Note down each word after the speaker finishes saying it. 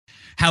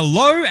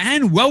Hello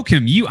and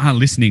welcome. You are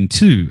listening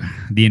to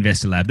the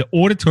Investor Lab, the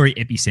auditory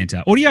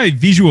epicenter,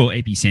 audio-visual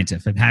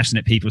epicenter for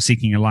passionate people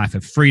seeking a life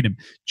of freedom,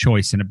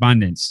 choice, and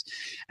abundance.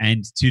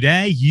 And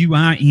today you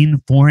are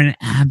in for an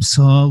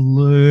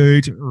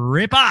absolute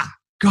ripper.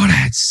 God, I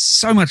had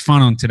so much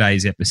fun on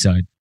today's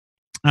episode.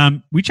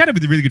 We chatted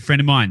with a really good friend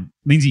of mine,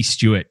 Lindsay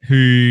Stewart,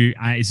 who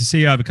is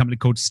the CEO of a company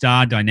called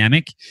Star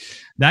Dynamic.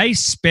 They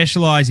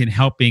specialize in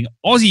helping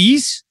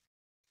Aussies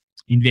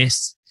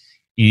invest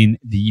in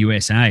the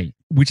USA,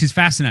 which is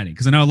fascinating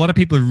because I know a lot of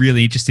people are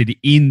really interested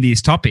in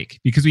this topic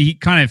because we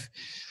kind of,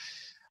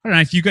 I don't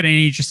know, if you've got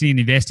any interest in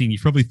investing,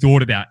 you've probably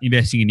thought about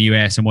investing in the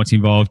US and what's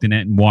involved in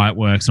it and why it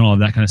works and all of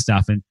that kind of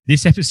stuff. And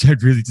this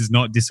episode really does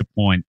not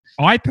disappoint.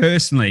 I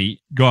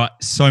personally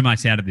got so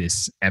much out of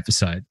this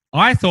episode.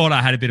 I thought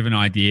I had a bit of an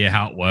idea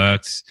how it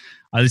works.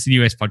 I listen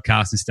to US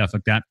podcasts and stuff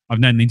like that. I've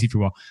known Lindsay for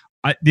a while.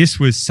 This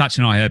was such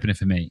an eye-opener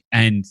for me,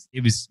 and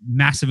it was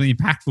massively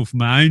impactful for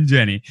my own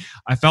journey.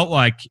 I felt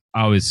like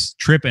I was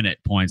tripping at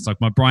points,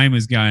 like my brain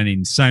was going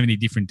in so many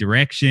different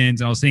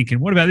directions. I was thinking,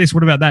 what about this?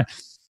 What about that?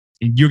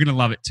 And you're going to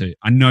love it too.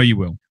 I know you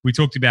will. We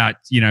talked about,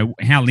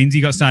 how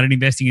Lindsay got started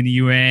investing in the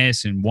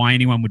US and why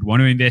anyone would want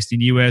to invest in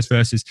the US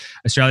versus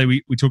Australia.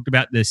 We talked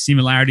about the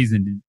similarities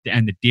and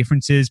the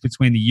differences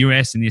between the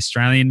US and the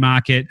Australian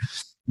market.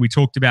 We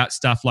talked about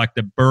stuff like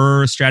the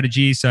BRRRR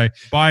strategy. So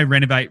buy,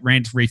 renovate,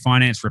 rent,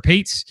 refinance,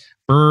 repeat.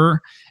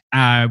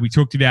 BRRRR. We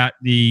talked about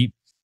the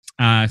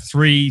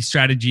 3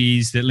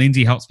 strategies that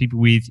Lindsay helps people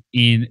with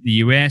in the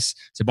US.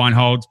 So buy and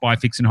holds, buy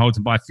fix and holds,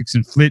 and buy fix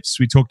and flips.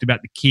 We talked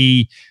about the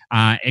key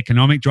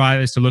economic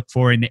drivers to look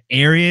for in the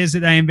areas that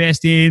they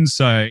invest in.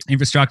 So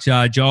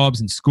infrastructure, jobs,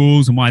 and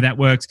schools, and why that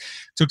works.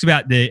 Talked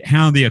about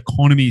how the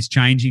economy is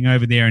changing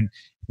over there and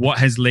what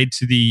has led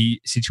to the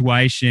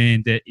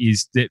situation that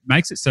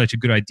makes it such a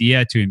good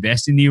idea to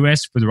invest in the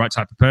US for the right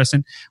type of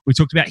person. We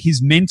talked about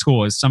his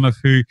mentors, some of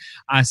who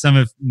are some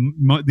of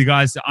the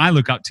guys that I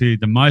look up to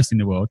the most in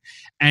the world.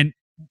 And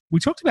we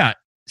talked about,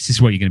 this is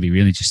what you're going to be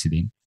really interested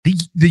in,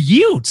 the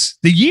yields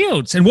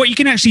and what you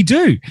can actually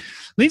do.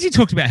 Lindsay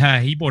talked about how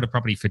he bought a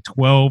property for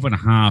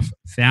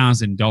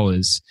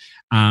 $12,500,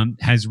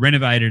 has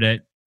renovated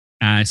it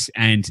and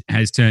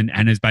has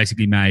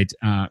basically made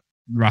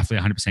roughly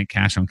 100%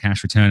 cash on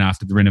cash return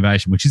after the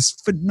renovation, which is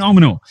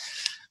phenomenal.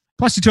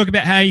 Plus, you talk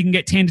about how you can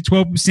get 10 to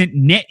 12%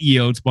 net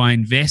yields by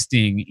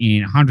investing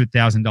in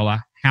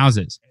 $100,000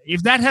 houses.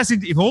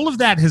 If all of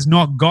that has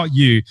not got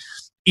you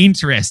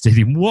interested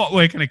in what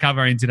we're going to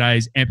cover in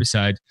today's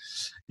episode,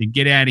 then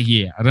get out of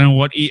here. I don't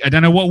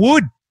know what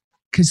would,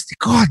 because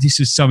God, this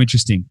is so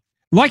interesting.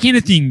 Like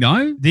anything,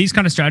 though, these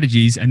kind of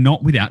strategies are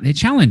not without their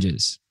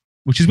challenges,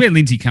 which is where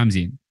Lindsay comes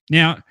in.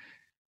 Now,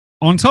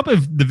 on top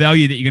of the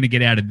value that you're going to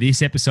get out of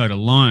this episode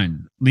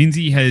alone,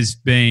 Lindsay has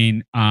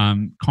been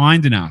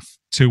kind enough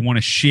to want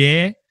to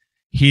share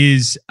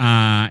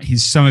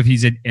some of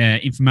his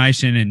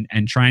information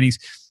and trainings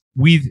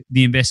with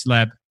the Investor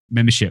Lab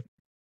membership.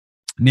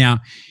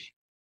 Now,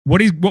 what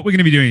we're going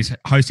to be doing is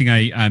hosting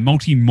a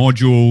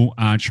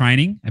multi-module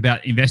training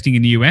about investing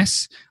in the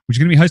US, which is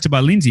going to be hosted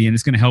by Lindsay, and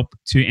it's going to help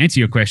to answer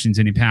your questions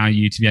and empower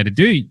you to be able to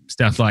do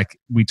stuff like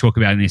we talk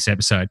about in this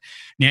episode.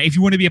 Now, if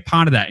you want to be a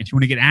part of that, if you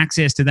want to get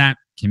access to that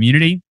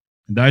community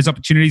and those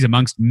opportunities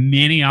amongst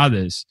many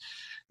others,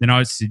 then I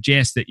would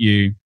suggest that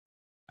you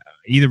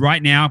either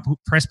right now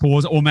press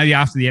pause or maybe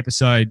after the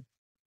episode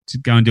to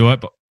go and do it.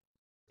 But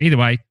either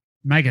way,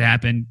 make it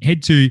happen.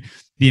 Head to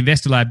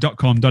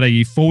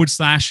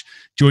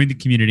theinvestorlab.com.au/join the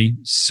community,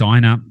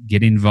 sign up,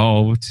 get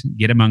involved,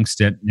 get amongst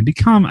it, and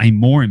become a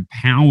more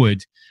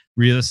empowered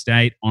real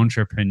estate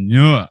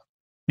entrepreneur.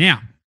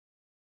 Now,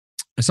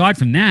 aside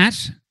from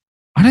that,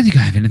 I don't think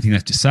I have anything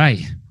left to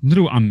say.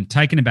 I'm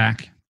taken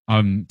aback.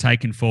 I'm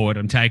taken forward.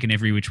 I'm taken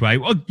every which way.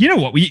 Well, you know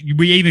what? We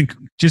even,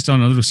 just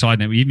on a little side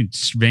note, we even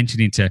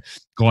ventured into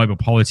global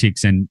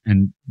politics and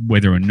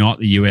whether or not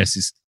the US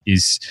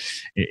is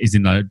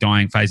in the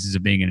dying phases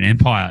of being an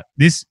empire.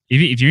 If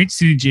you're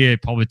interested in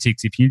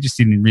geopolitics, if you're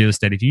interested in real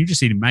estate, if you're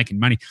interested in making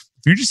money,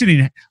 if you're interested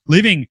in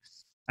living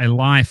a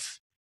life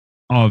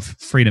of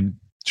freedom,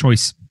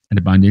 choice, and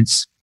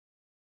abundance,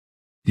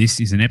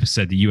 this is an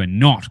episode that you are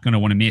not going to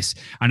want to miss.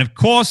 And of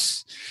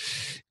course,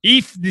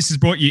 if this has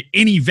brought you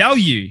any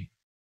value,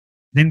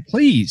 then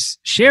please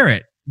share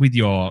it with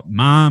your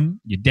mom,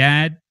 your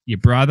dad, your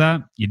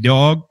brother, your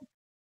dog,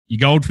 your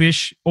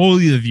goldfish, all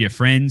of your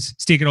friends.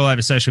 Stick it all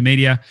over social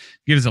media.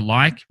 Give us a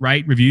like,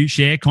 rate, review,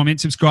 share,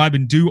 comment, subscribe,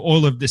 and do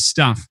all of this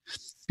stuff.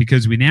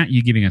 Because without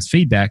you giving us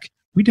feedback,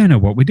 we don't know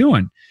what we're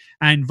doing.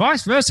 And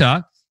vice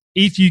versa,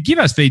 if you give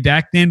us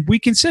feedback, then we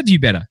can serve you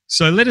better.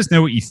 So let us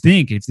know what you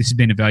think, if this has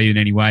been of value in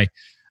any way.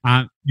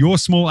 Your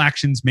small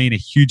actions mean a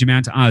huge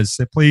amount to us.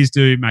 So please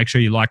do make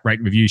sure you like,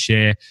 rate, review,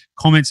 share,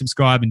 comment,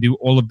 subscribe, and do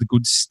all of the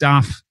good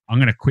stuff. I'm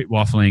going to quit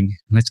waffling.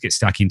 Let's get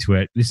stuck into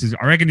it.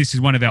 I reckon this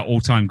is one of our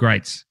all-time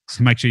greats.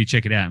 So make sure you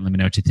check it out and let me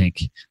know what you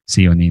think.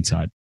 See you on the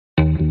inside.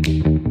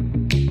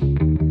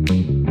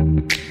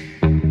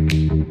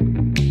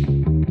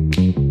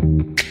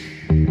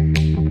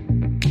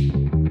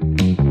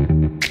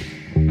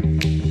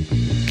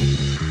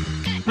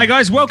 Hey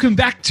guys, welcome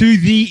back to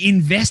the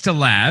Investor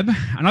Lab.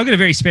 And I've got a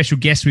very special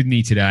guest with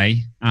me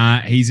today.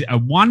 He's a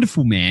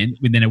wonderful man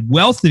with a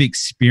wealth of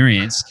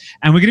experience.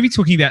 And we're going to be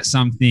talking about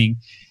something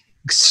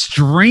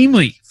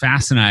extremely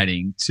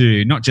fascinating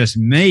to not just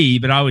me,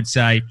 but I would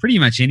say pretty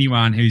much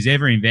anyone who's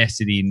ever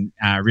invested in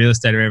real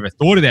estate or ever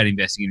thought about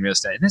investing in real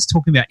estate. And that's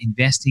talking about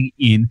investing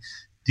in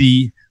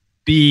the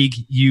big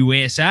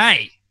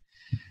USA.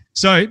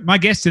 So my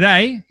guest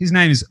today, his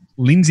name is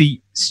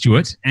Lindsay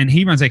Stewart, and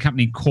he runs a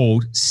company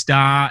called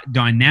Star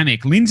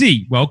Dynamic.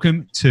 Lindsay,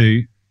 welcome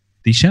to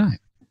the show.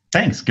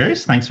 Thanks,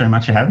 Goose. Thanks very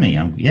much for having me.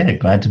 I'm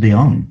glad to be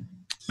on.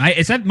 Mate,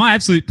 it's my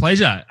absolute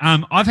pleasure.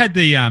 I've had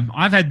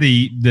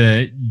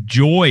the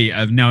joy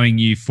of knowing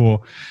you for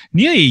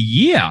nearly a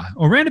year,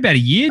 or around about a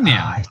year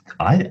now.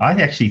 I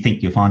actually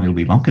think you'll find it'll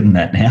be longer than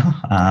that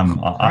now.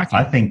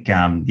 I think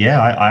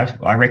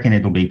I reckon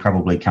it'll be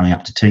probably coming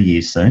up to 2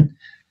 years soon.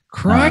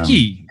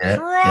 Crikey!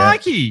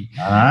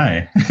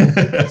 I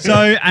know.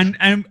 So,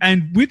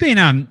 and we've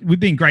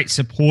been great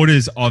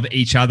supporters of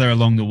each other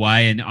along the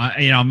way, and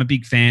I'm a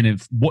big fan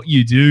of what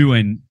you do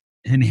and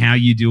how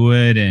you do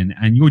it,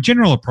 and your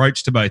general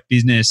approach to both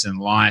business and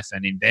life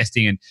and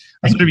investing. And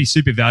I thought it'd be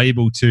super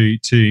valuable to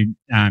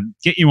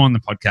get you on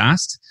the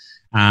podcast,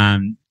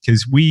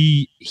 because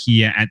we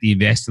here at the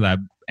Investor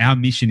Lab, our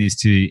mission is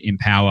to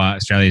empower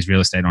Australia's real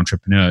estate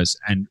entrepreneurs,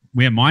 and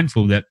we're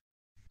mindful that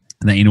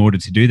in order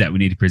to do that, we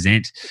need to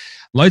present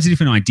loads of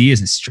different ideas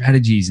and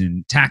strategies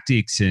and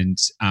tactics and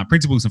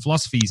principles and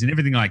philosophies and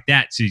everything like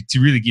that to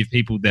really give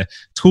people the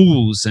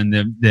tools and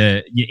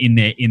the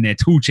in their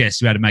tool chest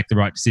to be able to make the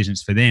right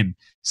decisions for them.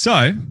 So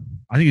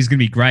I think it's going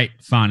to be great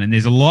fun, and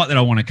there's a lot that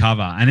I want to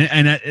cover.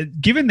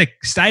 And given the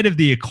state of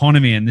the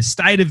economy and the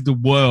state of the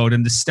world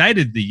and the state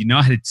of the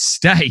United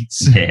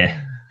States,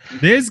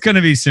 there's going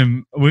to be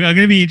we're going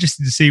to be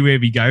interested to see where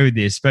we go with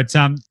this. But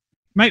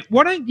mate,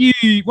 why don't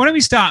we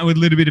start with a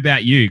little bit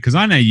about you? Because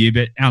I know you,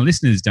 but our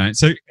listeners don't.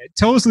 So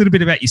tell us a little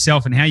bit about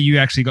yourself and how you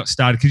actually got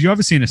started, because you're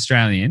obviously an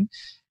Australian.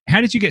 How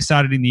did you get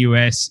started in the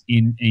US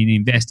in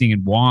investing,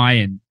 and why?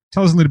 And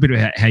tell us a little bit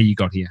about how you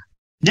got here.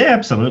 Yeah,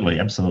 absolutely.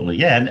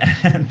 Yeah,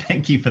 and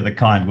thank you for the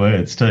kind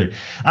words too.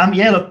 And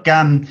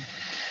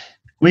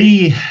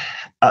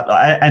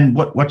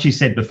what you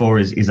said before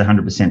is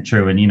 100%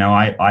 true. And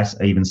I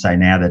even say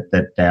now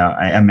that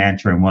our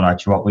mantra and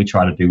what we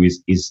try to do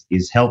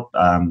is help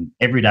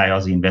everyday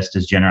Aussie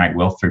investors generate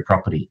wealth through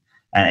property.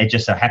 And it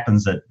just so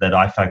happens that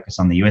I focus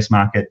on the US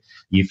market,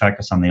 you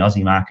focus on the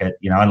Aussie market.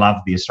 I love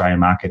the Australian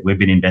market. We've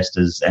been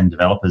investors and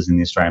developers in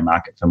the Australian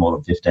market for more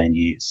than 15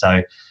 years.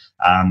 So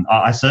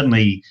I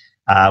certainly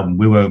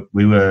we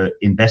were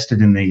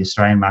invested in the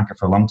Australian market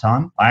for a long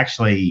time. I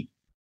actually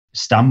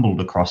stumbled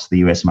across the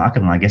US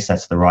market, and I guess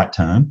that's the right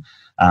term.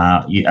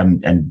 You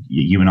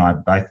and I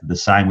both are the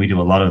same. We do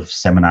a lot of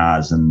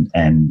seminars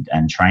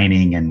and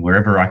training, and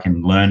wherever I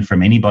can learn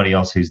from anybody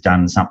else who's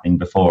done something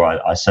before,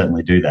 I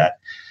certainly do that.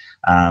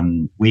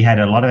 We had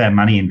a lot of our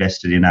money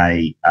invested in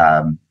a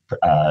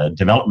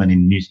development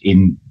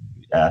in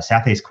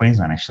southeast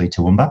Queensland, actually,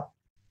 Toowoomba.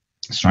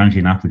 Strangely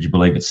enough, would you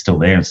believe it's still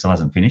there and still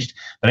hasn't finished?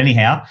 But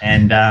anyhow,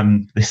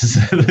 and this is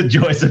the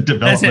joys of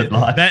development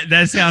life.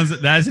 That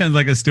sounds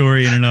like a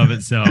story in and of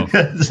itself.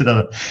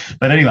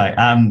 But anyway,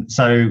 and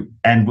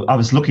I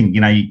was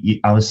looking,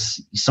 I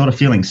was sort of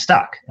feeling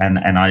stuck, and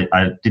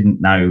I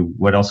didn't know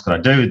what else could I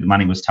do. The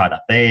money was tied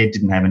up there,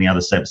 didn't have any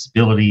other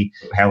serviceability.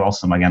 How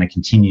else am I going to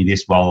continue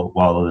this while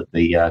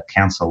the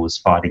council was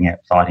fighting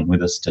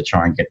with us to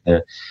try and get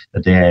the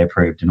DA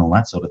approved and all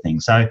that sort of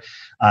thing? So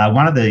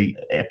one of the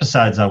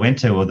episodes I went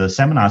to, or the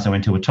seminars I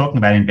went to, were talking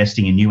about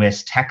investing in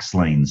US tax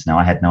liens. Now,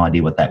 I had no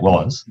idea what that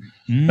was,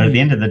 but at the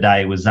end of the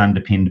day, it was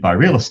underpinned by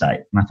real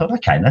estate. And I thought,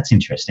 okay, that's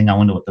interesting. I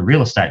wonder what the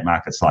real estate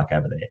market's like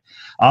over there.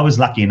 I was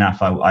lucky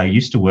enough. I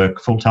used to work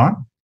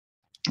full-time.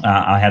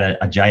 I had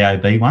a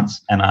JOB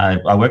once, and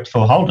I worked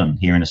for Holden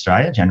here in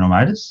Australia, General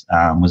Motors,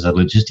 was a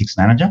logistics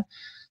manager.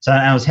 So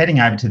I was heading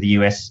over to the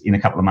US in a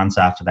couple of months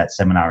after that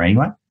seminar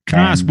anyway. Can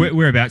I ask,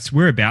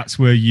 whereabouts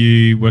were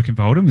you working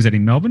for Holden? Was that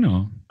in Melbourne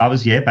or? I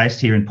was,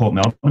 based here in Port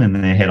Melbourne in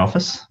their head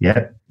office.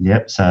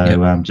 Yep.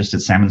 So just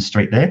at Salmon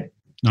Street there.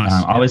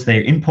 Nice. I was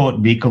their import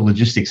vehicle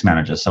logistics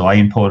manager. So I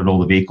imported all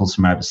the vehicles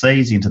from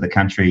overseas into the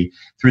country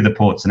through the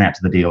ports and out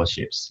to the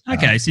dealerships.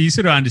 Okay. So you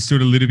sort of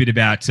understood a little bit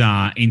about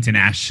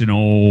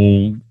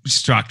international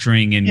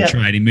structuring and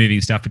trading,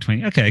 moving stuff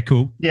between. Okay,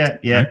 cool. Yeah.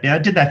 I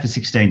did that for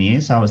 16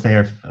 years. I was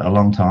there for a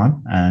long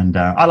time, and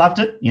I loved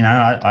it.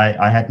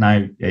 I had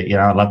no,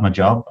 I loved my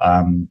job,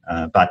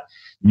 but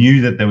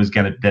knew that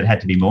there had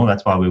to be more.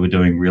 That's why we were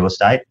doing real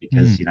estate,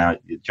 because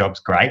the job's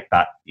great,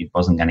 but it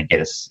wasn't going to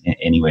get us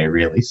anywhere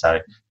really. So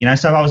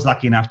so I was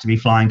lucky enough to be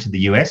flying to the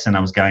US, and I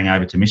was going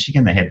over to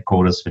Michigan, the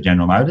headquarters for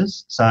General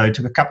Motors. So I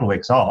took a couple of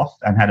weeks off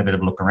and had a bit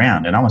of a look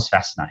around, and I was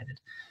fascinated.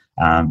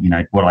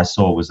 What I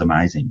saw was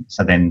amazing.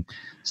 So then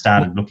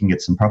started looking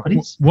at some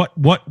properties. What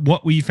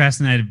were you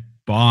fascinated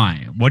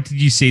by? What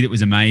did you see that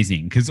was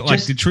amazing? Because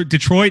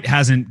Detroit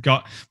hasn't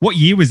got. What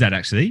year was that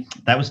actually?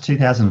 That was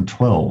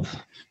 2012.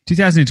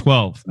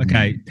 2012.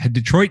 Okay. Had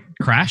Detroit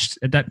crashed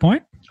at that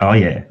point? Oh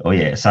yeah, oh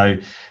yeah. So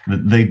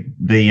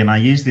the and I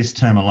use this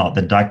term a lot.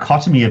 The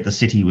dichotomy of the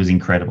city was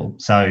incredible.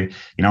 So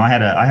I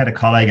had a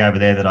colleague over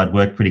there that I'd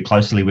worked pretty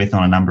closely with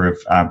on a number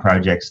of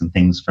projects and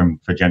things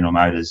for General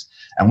Motors,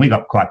 and we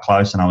got quite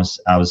close. And I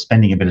was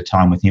spending a bit of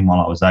time with him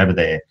while I was over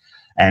there,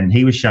 and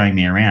he was showing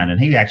me around. And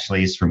he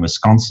actually is from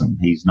Wisconsin.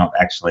 He's not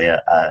actually a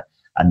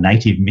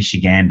native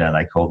Michigander,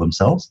 they call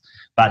themselves.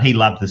 But he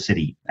loved the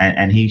city,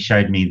 and he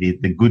showed me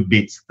the good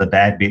bits, the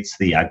bad bits,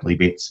 the ugly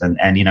bits. And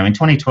in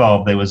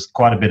 2012, there was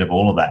quite a bit of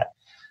all of that.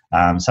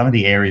 Some of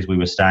the areas we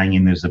were staying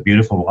in,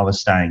 I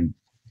was staying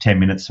 10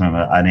 minutes from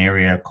an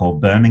area called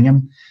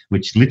Birmingham,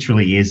 which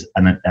literally is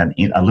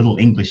a little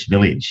English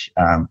village,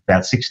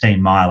 about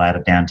 16 mile out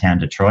of downtown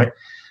Detroit.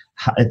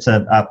 It's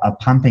a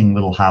pumping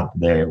little hub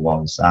there it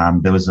was.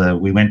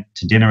 We went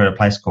to dinner at a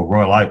place called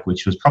Royal Oak,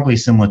 which was probably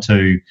similar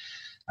to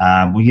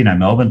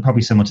Melbourne,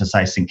 probably similar to,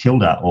 say, St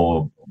Kilda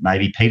or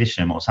maybe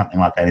Petersham or something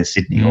like that in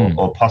Sydney,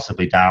 or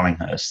possibly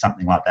Darlinghurst,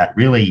 something like that.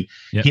 Really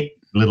hip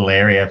little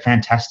area,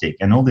 fantastic.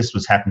 And all this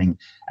was happening.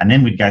 And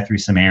then we'd go through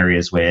some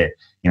areas where,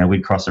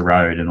 we'd cross a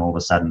road and all of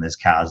a sudden there's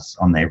cars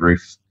on their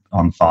roof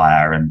on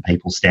fire and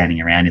people standing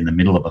around in the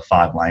middle of a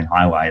 5-lane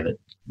highway that,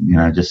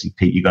 just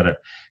you got to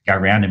go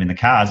around them in the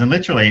cars. And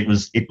literally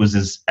it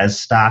was as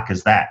stark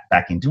as that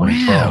back in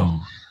 2012.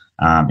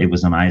 Wow. It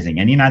was amazing.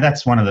 And,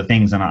 that's one of the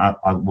things, and I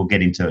will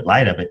get into it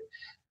later, but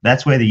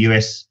that's where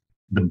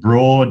the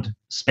broad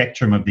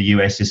spectrum of the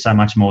US is so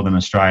much more than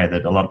Australia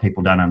that a lot of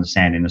people don't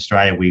understand. In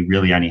Australia, we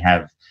really only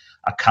have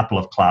a couple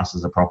of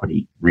classes of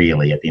property,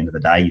 really, at the end of the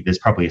day. There's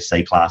probably a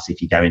C class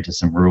if you go into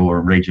some rural or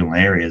regional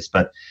areas,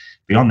 but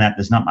beyond that,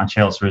 there's not much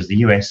else, whereas the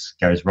US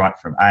goes right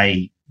from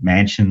A,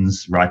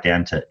 mansions, right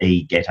down to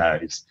E,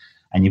 ghettos.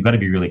 And you've got to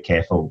be really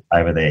careful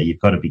over there. You've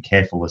got to be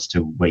careful as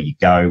to where you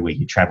go, where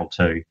you travel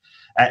to.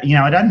 I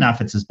don't know if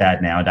it's as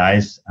bad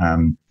nowadays.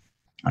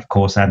 Of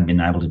course, I haven't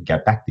been able to go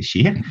back this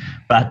year,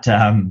 but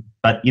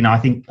I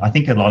think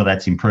a lot of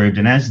that's improved.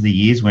 And as the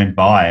years went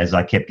by, as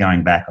I kept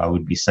going back, I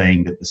would be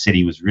seeing that the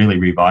city was really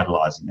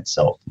revitalising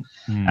itself.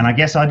 And I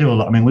guess I do a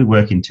lot. I mean, we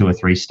work in 2 or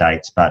 3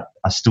 states, but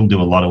I still do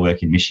a lot of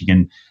work in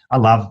Michigan. I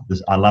love the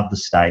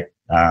state.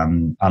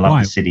 I love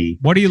the city.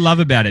 What do you love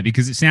about it?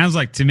 Because it sounds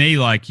like to me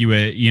like you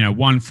were,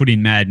 1 foot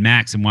in Mad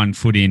Max and 1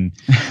 foot in,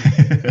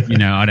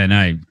 I don't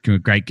know,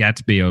 Great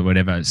Gatsby or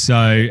whatever.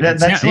 So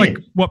that's it. Like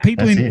what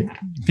people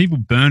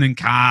burning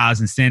cars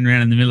and standing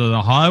around in the middle of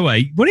the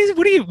highway. What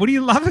do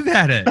you love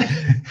about it?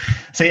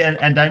 See,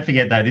 and don't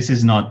forget though, this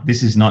is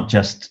not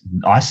just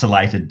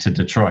isolated to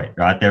Detroit,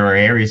 right? There are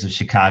areas of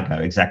Chicago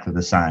exactly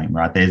the same,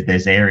 right?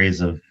 There's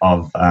areas of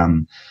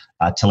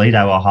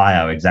Toledo,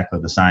 Ohio, exactly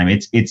the same.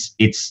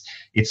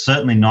 It's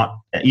certainly not.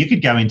 You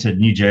could go into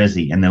New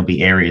Jersey and there'll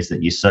be areas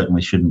that you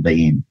certainly shouldn't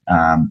be in.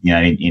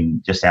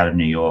 In just out of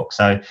New York.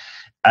 So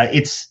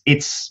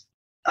it's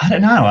I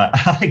don't know.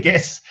 I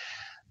guess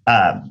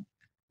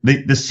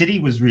the city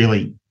was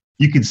really.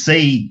 You could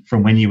see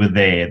from when you were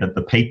there that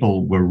the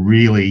people were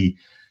really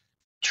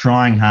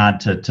trying hard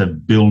to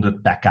build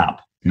it back up.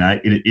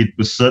 It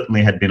was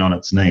certainly had been on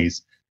its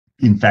knees.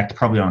 In fact,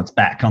 probably on its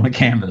back on the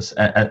canvas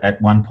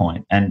at one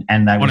point, and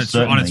they were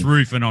on its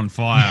roof and on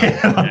fire.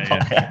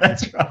 Yeah.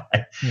 That's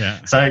right.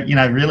 Yeah. So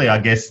really, I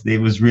guess it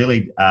was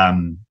really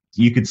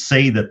you could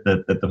see that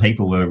the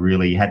people were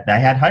really had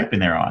hope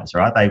in their eyes,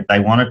 right? They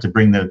wanted to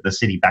bring the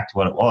city back to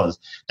what it was.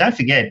 Don't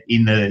forget,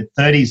 in the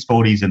 30s,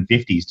 40s, and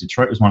 50s,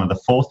 Detroit was one of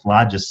the 4th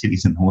largest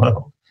cities in the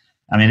world.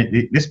 I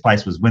mean, this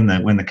place was when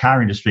the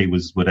car industry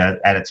was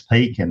at its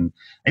peak, and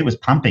it was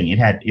pumping. It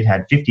had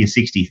 50 or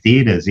 60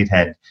 theatres. It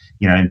had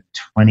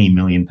 20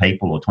 million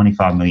people or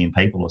 25 million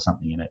people or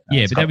something in it.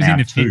 Yeah, but that was in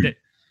the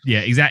yeah,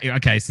 exactly.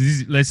 Okay, so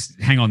let's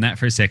hang on that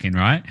for a second,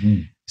 right?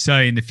 So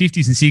in the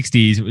 50s and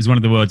 60s, it was one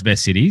of the world's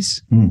best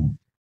cities,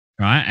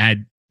 right? It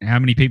had how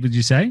many people did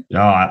you say? Oh,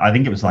 I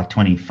think it was like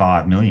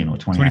 25 million or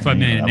 25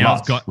 million. Now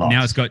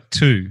it's got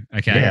 2.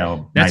 Okay,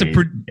 yeah, that's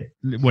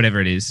whatever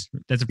it is.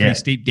 That's a pretty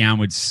steep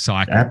downwards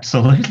cycle.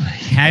 Absolutely.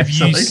 Have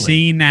you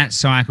seen that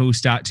cycle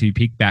start to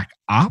pick back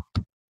up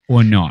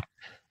or not?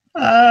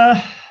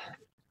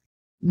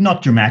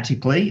 Not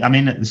dramatically. I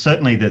mean,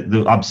 certainly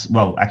let's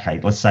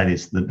say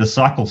this. The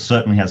cycle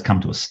certainly has come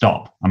to a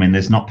stop. I mean,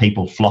 there's not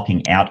people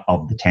flocking out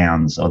of the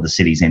towns or the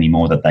cities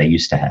anymore that they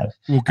used to have.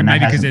 Well,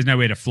 maybe because there's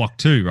nowhere to flock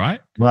to,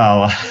 right?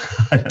 Well,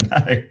 I don't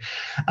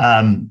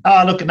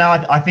know. Look, no,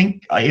 I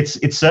think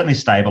it's certainly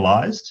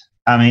stabilised.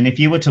 I mean, if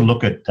you were to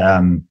look at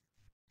the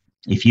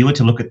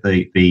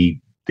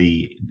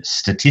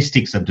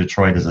statistics of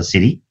Detroit as a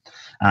city,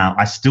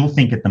 I still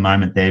think at the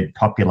moment their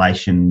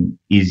population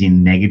is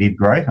in negative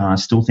growth, and I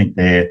still think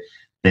they're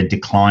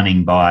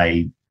declining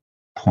by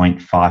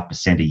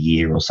 0.5% a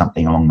year or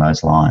something along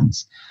those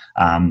lines.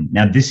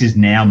 Now, this is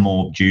now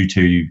more due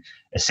to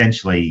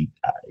essentially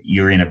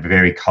you're in a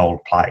very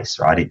cold place,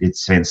 right? It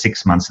spends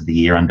 6 months of the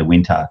year under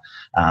winter.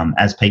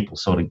 As people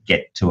sort of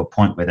get to a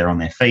point where they're on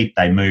their feet,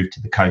 they move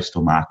to the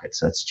coastal markets.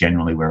 That's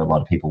generally where a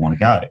lot of people want to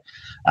go.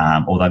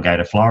 Or they'll go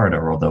to Florida,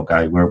 or they'll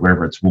go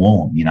wherever it's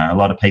warm. A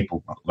lot of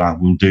people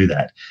will do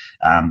that.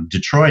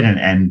 Detroit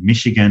and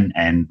Michigan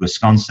and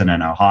Wisconsin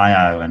and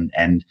Ohio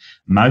and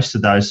most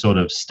of those sort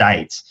of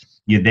states,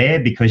 you're there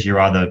because you're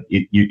either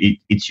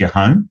it's your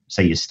home,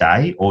 so you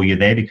stay, or you're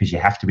there because you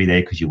have to be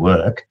there because you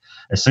work.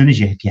 As soon as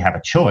if you have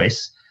a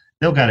choice,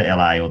 they'll go to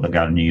LA, or they'll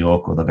go to New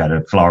York, or they'll go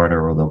to Florida,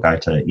 or they'll go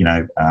to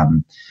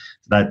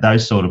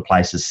those sort of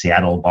places,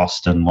 Seattle,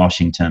 Boston,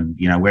 Washington,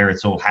 where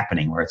it's all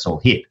happening, where it's all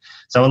hip.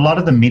 So a lot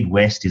of the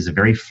Midwest is a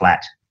very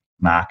flat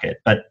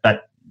market, but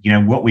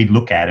what we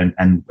look at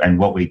and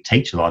what we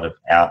teach a lot of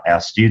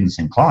our students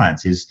and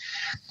clients is.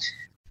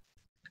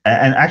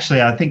 And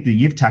actually, I think that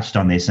you've touched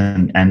on this,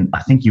 and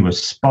I think you were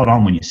spot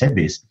on when you said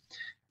this.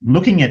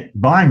 Looking at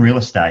buying real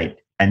estate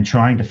and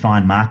trying to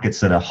find markets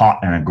that are hot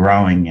and are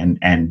growing,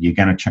 and you're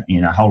going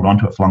to hold on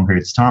to it for long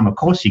periods of time. Of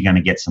course, you're going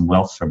to get some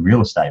wealth from real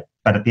estate,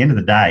 but at the end of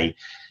the day,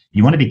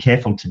 you want to be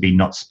careful to be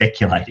not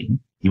speculating.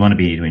 You want to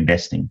be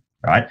investing,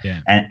 right? Yeah.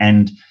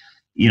 And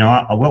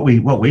what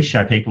we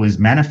show people is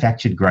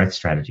manufactured growth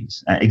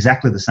strategies,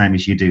 exactly the same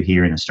as you do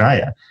here in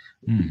Australia.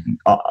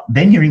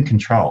 Then you're in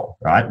control,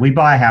 right? We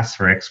buy a house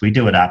for X, we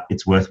do it up,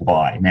 it's worth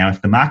Y. Now,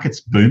 if the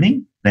market's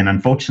booming, then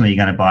unfortunately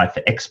you're going to buy it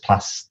for X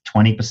plus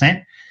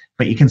 20%,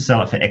 but you can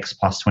sell it for X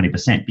plus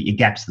 20%, but your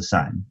gap's the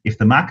same. If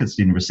the market's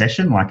in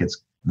recession, like it's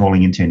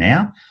falling into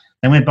now,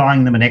 then we're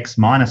buying them at X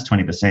minus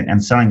 20%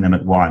 and selling them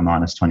at Y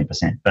minus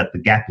 20%, but the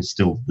gap is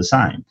still the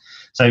same.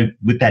 So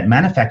with that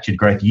manufactured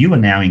growth, you are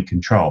now in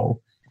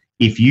control.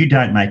 If you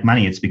don't make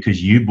money, it's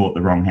because you bought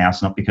the wrong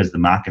house, not because the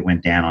market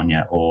went down on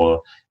you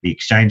or the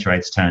exchange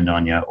rates turned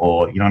on you,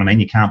 or, you know what I mean?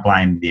 You can't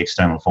blame the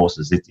external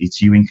forces. It's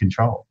you in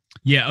control.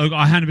 Yeah,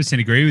 I 100%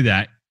 agree with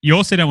that. You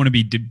also don't want to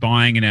be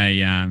buying in a,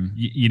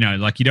 you don't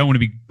want to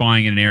be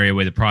buying in an area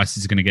where the price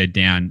is going to go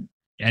down.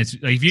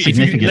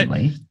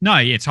 Significantly.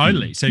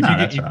 Totally. So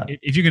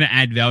if you're going to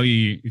add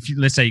value,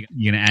 let's say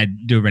you're going to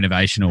do a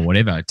renovation or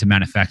whatever to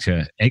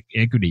manufacture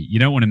equity, you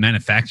don't want to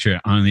manufacture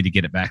it only to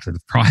get it back to the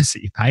price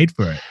that you paid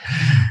for it.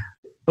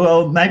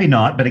 Well, maybe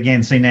not. But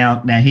again, see,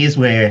 now here's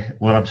where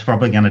what I'm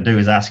probably going to do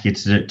is ask you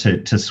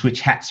to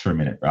switch hats for a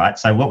minute, right?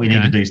 So what we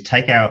need to do is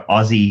take our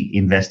Aussie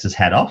investors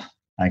hat off,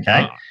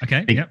 okay?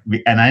 Okay.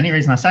 And the only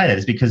reason I say that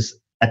is because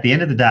at the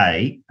end of the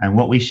day, and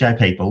what we show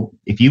people,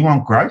 if you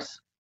want growth,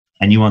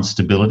 and you want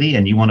stability,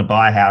 and you want to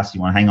buy a house,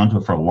 you want to hang on to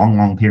it for a long,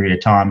 long period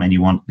of time, and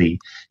you want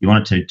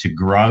it to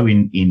grow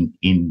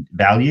in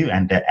value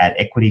and to add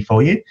equity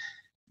for you,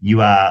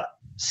 you are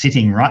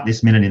sitting right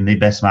this minute in the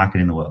best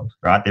market in the world,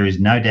 right? There is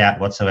no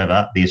doubt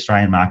whatsoever the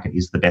Australian market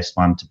is the best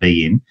one to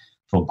be in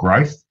for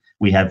growth.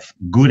 We have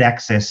good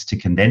access to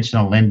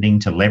conventional lending,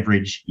 to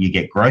leverage. You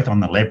get growth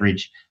on the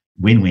leverage,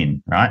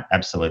 win-win, right?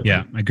 Absolutely.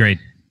 Yeah, agreed.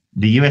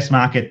 The US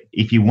market,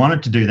 if you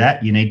wanted to do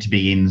that, you need to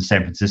be in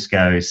San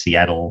Francisco,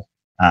 Seattle,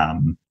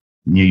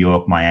 New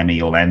York, Miami,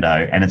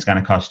 Orlando, and it's going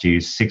to cost you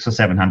 $600,000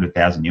 or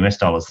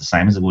 $700,000, the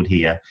same as it would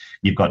here.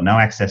 You've got no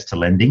access to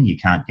lending. You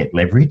can't get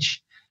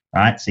leverage,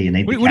 right? So you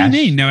need the cash. What do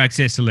you mean, no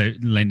access to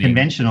lending?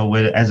 Conventional,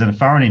 as a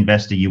foreign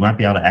investor, you won't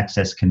be able to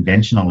access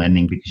conventional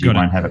lending because you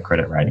won't have a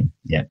credit rating.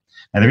 Yeah.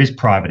 Now, there is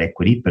private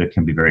equity, but it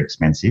can be very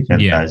expensive.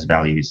 And those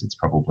values, it's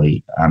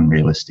probably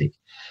unrealistic.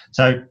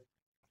 So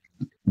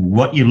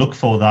what you look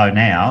for, though,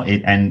 now,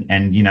 in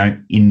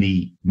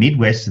the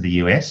Midwest of the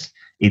US,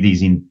 it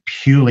is in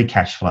purely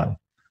cash flow,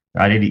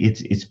 right?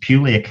 It's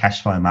purely a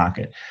cash flow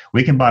market.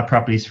 We can buy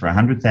properties for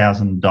 $100,000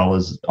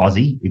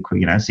 Aussie,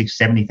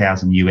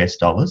 $70,000 US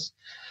dollars,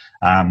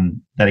 that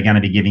are going to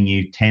be giving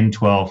you 10,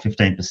 12,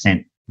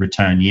 15%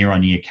 return year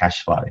on year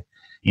cash flow.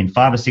 In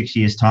 5 or 6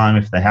 years' time,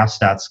 if the house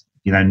starts,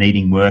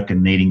 needing work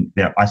and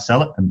I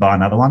sell it and buy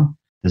another one.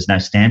 There's no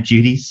stamp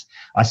duties.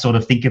 I sort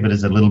of think of it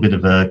as a little bit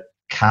of a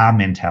car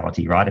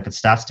mentality, right? If it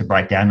starts to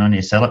break down on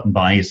you, sell it and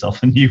buy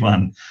yourself a new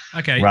one.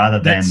 Okay. Rather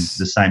than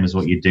the same as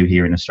what you do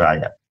here in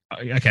Australia.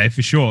 Okay,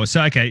 for sure.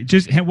 So,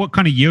 just what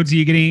kind of yields are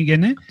you getting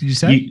again there? Did you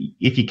say?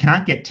 If you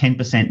can't get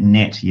 10%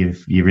 net,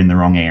 you're in the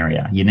wrong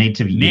area. You need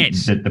to net.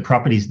 The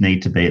properties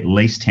need to be at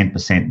least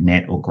 10%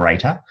 net or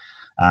greater.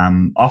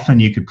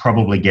 Often you could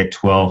probably get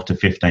 12 to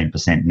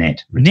 15%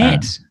 net return.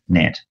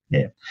 Net,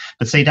 yeah.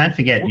 But see, don't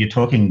forget, you're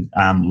talking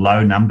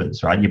low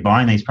numbers, right? You're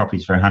buying these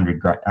properties for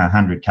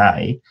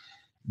 $100K.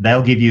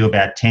 They'll give you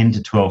about $10,000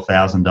 to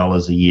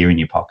 $12,000 a year in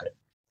your pocket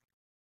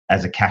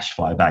as a cash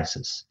flow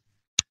basis.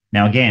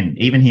 Now, again,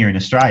 even here in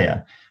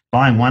Australia,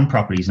 buying one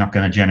property is not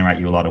going to generate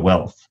you a lot of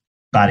wealth.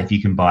 But if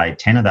you can buy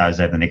 10 of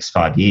those over the next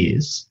 5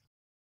 years,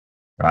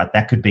 right,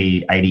 that could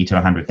be $80,000 to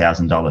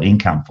 $100,000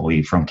 income for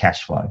you from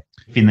cash flow.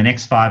 If in the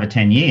next 5 or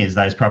 10 years,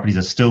 those properties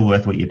are still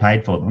worth what you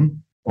paid for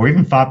them, or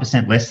even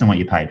 5% less than what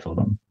you paid for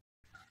them,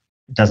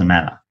 it doesn't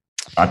matter,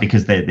 right?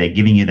 Because they're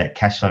giving you that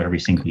cash flow every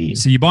single year.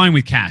 So you're buying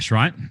with cash,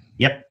 right?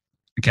 Yep.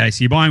 Okay,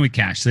 so you're buying with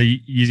cash. So you're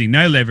using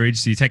no leverage.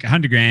 So you take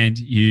 100 grand,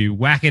 you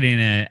whack it in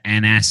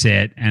an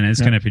asset, and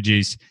it's going to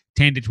produce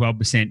 10 to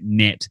 12%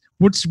 net.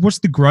 What's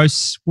the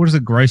gross? What is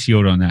the gross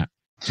yield on that?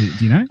 Do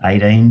you know?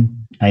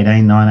 18,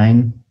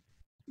 19.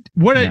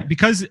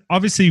 Because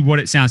obviously what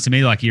it sounds to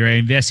me like you're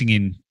investing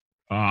in,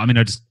 I'll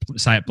just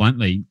say it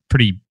bluntly,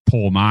 pretty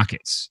poor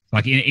markets,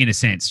 like in a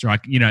sense, right?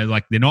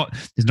 Like there's not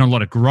a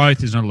lot of growth.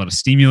 There's not a lot of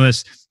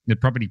stimulus. The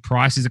property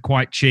prices are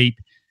quite cheap.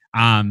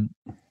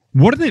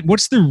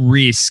 What's the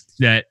risk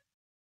that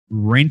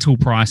rental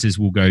prices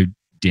will go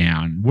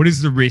down? What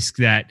is the risk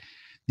that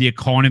the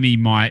economy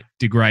might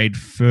degrade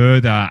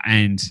further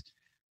and,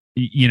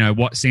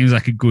 what seems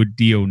like a good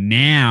deal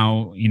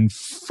now in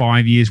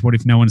 5 years, what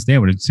if no one's there?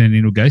 What if it's turned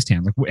into a ghost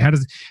town? Like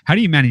how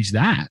do you manage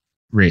that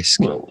risk?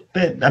 Well,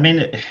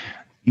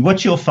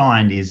 what you'll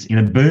find is in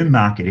a boom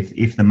market,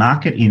 if the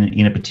market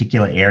in a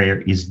particular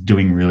area is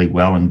doing really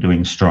well and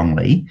doing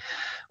strongly,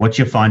 what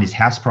you'll find is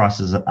house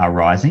prices are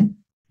rising.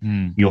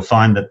 You'll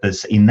find that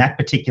in that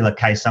particular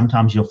case,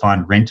 sometimes you'll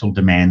find rental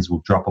demands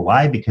will drop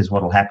away because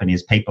what will happen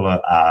is people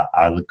are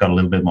got a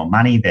little bit more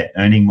money, they're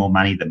earning more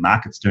money, the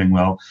market's doing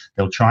well,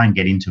 they'll try and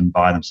get into and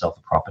buy themselves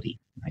a property,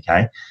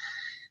 okay?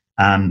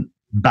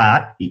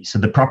 But so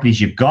the properties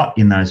you've got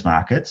in those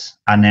markets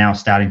are now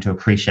starting to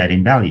appreciate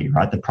in value,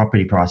 right? The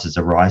property prices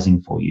are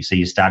rising for you, so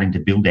you're starting to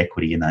build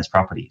equity in those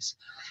properties.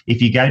 If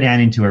you go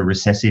down into a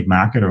recessive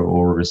market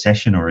or a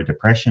recession or a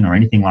depression or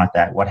anything like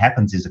that, what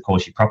happens is, of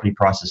course, your property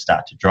prices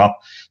start to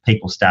drop.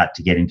 People start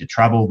to get into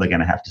trouble. They're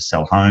going to have to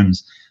sell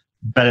homes.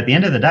 But at the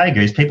end of the day,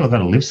 Goose, people have got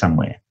to live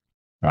somewhere,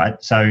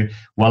 right? So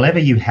wherever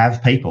you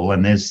have people,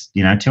 and there's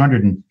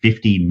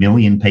 250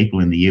 million people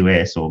in the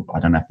US, or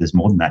I don't know if there's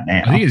more than that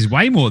now. I think it's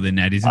way more than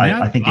that, isn't it?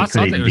 I think it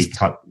could even be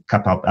up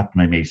to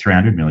maybe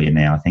 300 million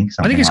now, I think.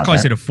 I think it's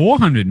closer to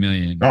 400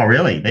 million. Oh,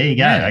 really? There you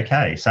go. Yeah.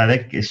 Okay. So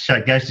that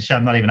goes to show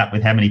I'm not even up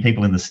with how many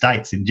people in the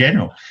States in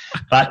general.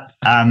 But,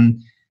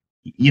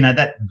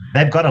 that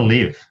they've got to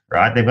live,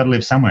 right? They've got to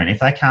live somewhere. And if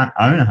they can't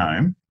own a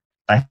home,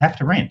 they have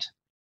to rent.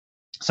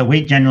 So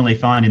we generally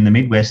find in the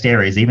Midwest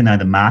areas, even though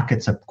the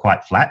markets are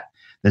quite flat,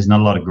 there's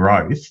not a lot of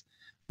growth,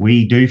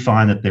 we do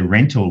find that the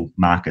rental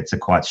markets are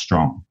quite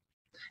strong.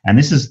 And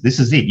this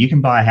is it. You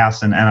can buy a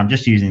house, and I'm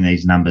just using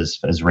these numbers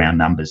as round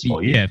numbers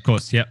for you. Yeah, of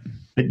course. Yep.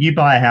 But you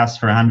buy a house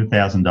for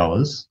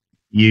 $100,000.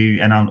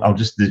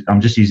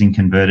 I'm just using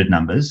converted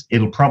numbers.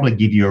 It'll probably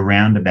give you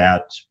around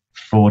about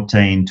 $12 to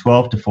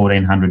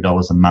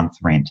 $1,400 a month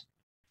rent.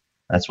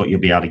 That's what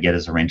you'll be able to get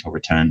as a rental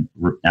return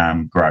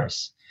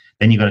gross.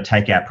 Then you've got to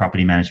take out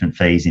property management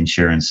fees,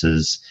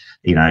 insurances,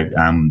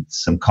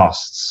 some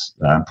costs,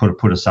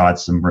 put aside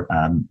some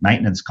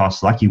maintenance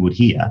costs like you would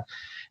here.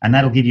 And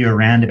that'll give you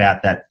around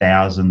about that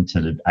 $1,000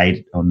 to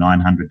 $800 or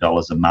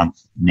 $900 a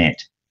month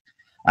net.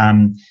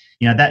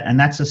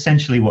 That's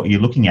essentially what you're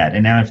looking at.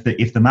 And now,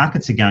 if the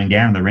markets are going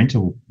down, the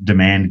rental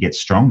demand gets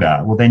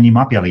stronger. Well, then you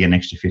might be able to get an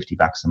extra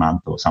 $50 a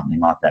month or something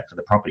like that for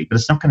the property. But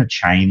it's not going to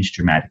change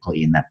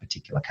dramatically in that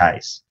particular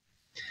case.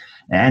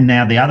 And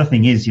now the other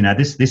thing is,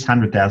 this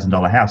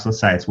 $100,000 house, let's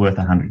say it's worth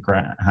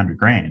 $100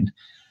 grand.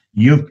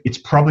 It's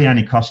probably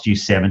only cost you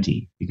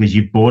 70 because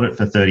you bought it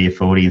for 30 or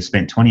 40 and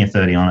spent 20 or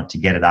 30 on it to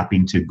get it up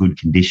into good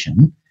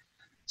condition.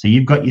 So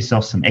you've got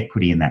yourself some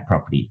equity in that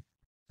property.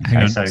 Okay,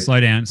 hang on,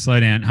 slow down.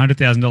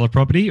 $100,000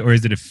 property, or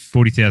is it a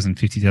 $40,000,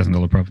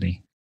 $50,000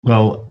 property?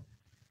 Well,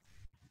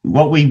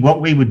 what we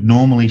would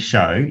normally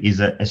show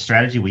is a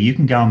strategy where you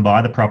can go and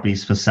buy the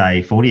properties for,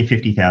 say, $40,000 or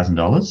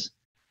 $50,000.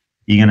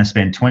 You're going to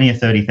spend $20,000 or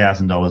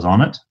 $30,000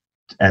 on it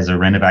as a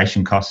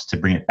renovation cost to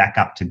bring it back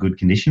up to good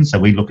condition. So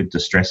we look at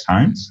distressed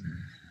homes.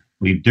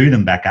 We do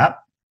them back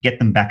up, get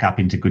them back up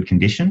into good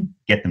condition,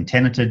 get them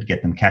tenanted,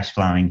 get them cash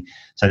flowing.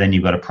 So then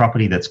you've got a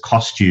property that's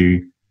cost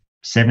you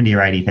 70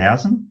 or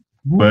 80,000,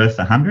 worth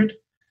 100,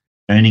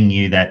 earning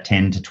you that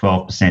 10 to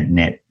 12%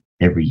 net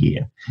every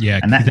year.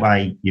 Yeah. And that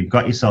way you've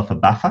got yourself a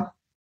buffer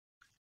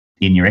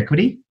in your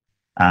equity.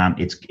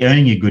 It's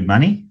earning you good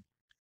money.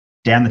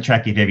 Down the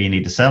track, if ever you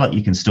need to sell it,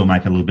 you can still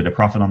make a little bit of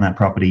profit on that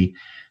property.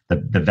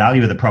 The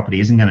value of the property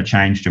isn't going to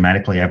change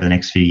dramatically over the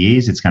next few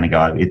years. It's going to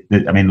go.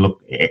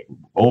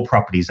 All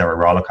properties are a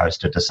roller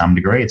coaster to some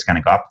degree. It's going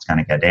to go up. It's going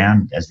to go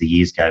down as the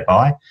years go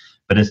by.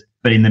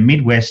 But in the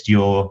Midwest,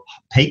 your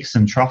peaks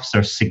and troughs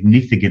are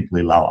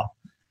significantly lower,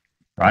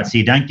 right? So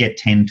you don't get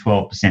 10,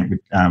 12%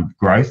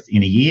 growth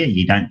in a year.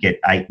 You don't get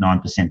 8,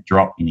 9%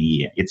 drop in a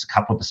year. It's a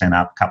couple of percent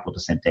up, a couple of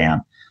percent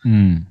down.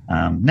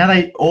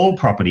 Now, all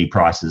property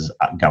prices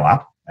go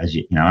up as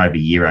over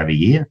year,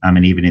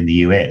 even in the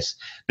US.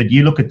 But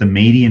you look at the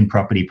median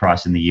property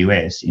price in the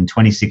US in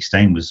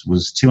 2016 was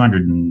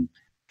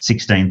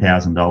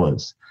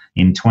 $216,000.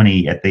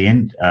 At the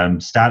end,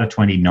 start of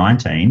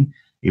 2019,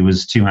 it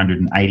was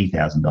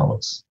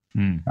 $280,000.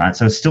 Right,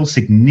 so it's still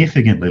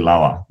significantly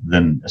lower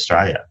than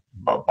Australia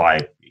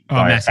by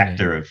a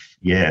factor of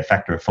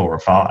 4 or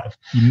 5.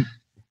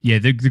 Yeah,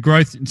 the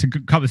growth. It's a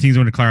couple of things I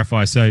want to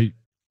clarify. So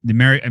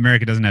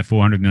America doesn't have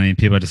 400 million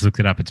people. I just looked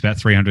it up. It's about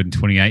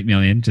 328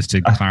 million, just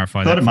to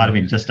clarify that. I thought it might have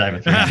been just over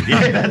 300.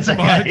 Yeah, that's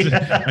okay.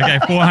 Okay,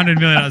 400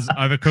 million. I was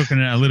overcooking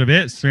it a little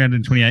bit. It's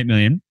 328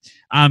 million.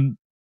 And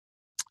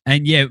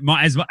yeah,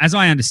 as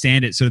I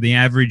understand it, sort of the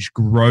average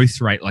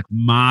growth rate, like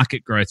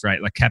market growth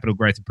rate, like capital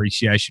growth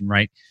appreciation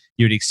rate,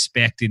 you would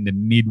expect in the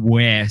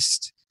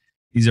Midwest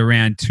is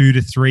around 2 to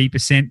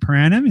 3% per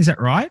annum. Is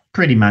that right?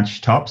 Pretty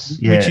much tops.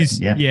 Yeah. Which is,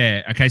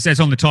 yeah. Okay. So it's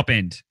on the top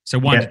end. So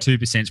 1 to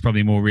 2% is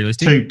probably more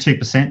realistic.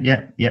 2%.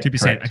 Yeah. 2%.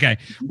 Correct. Okay.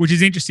 Which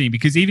is interesting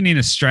because even in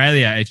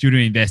Australia, if you're to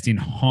invest in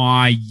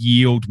high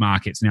yield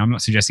markets, now I'm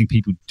not suggesting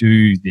people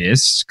do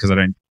this because I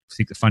don't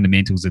think the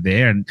fundamentals are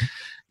there. And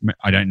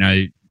I don't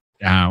know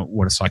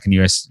what it's like in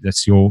the US.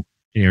 That's your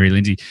area,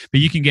 Lindsay.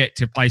 But you can get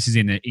to places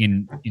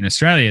in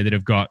Australia that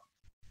have got,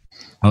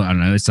 I don't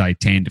know, let's say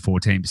 10 to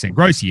 14%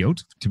 gross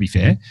yield, to be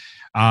fair,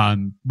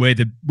 where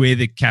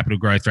the capital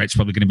growth rate is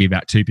probably going to be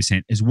about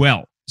 2% as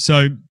well.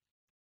 So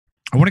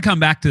I want to come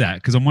back to that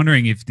because I'm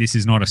wondering if this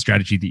is not a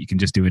strategy that you can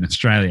just do in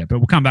Australia, but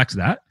we'll come back to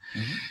that.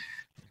 Mm-hmm.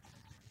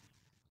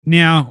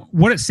 Now,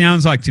 what it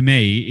sounds like to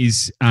me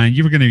is,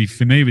 you're going to be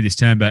familiar with this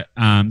term, but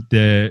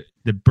the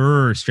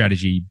BRRRR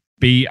strategy,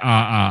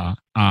 BRRR,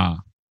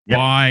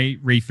 buy,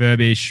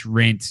 refurbish,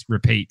 rent,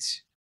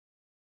 repeat.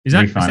 Is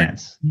that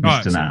refinance?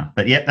 Missed an R,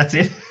 but yeah, that's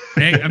it.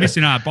 I missed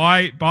an R.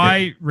 Buy,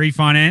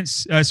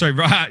 refinance.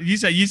 Sorry,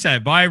 you say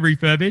buy,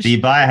 refurbish. So you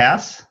buy a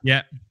house.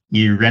 Yeah.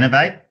 You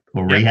renovate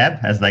or rehab,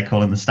 as they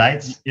call in the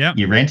States. Yeah.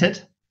 You rent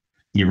it,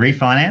 you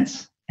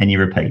refinance, and you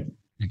repeat.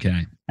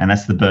 Okay. And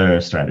that's the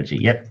BRRRR strategy.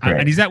 Yep. Correct.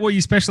 And is that what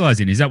you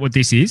specialize in? Is that what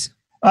this is?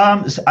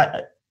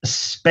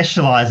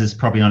 Specialize is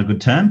probably not a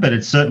good term, but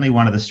it's certainly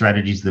one of the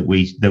strategies that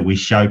we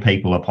show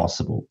people are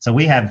possible. So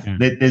we have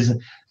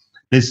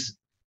there's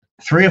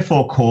 3 or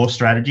 4 core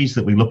strategies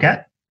that we look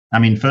at. I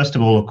mean, first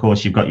of all, of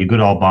course, you've got your good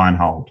old buy and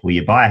hold, where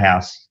you buy a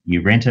house,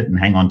 you rent it and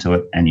hang on to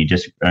it, and you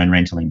just earn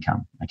rental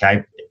income.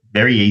 Okay,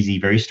 very easy,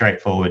 very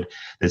straightforward.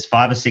 There's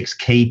 5 or 6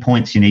 key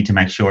points you need to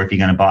make sure if you're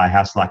going to buy a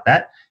house like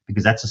that,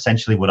 because that's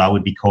essentially what I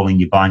would be calling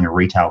you buying a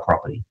retail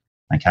property.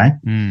 Okay,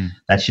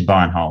 that's your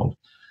buy and hold.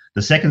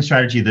 The second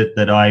strategy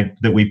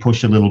that we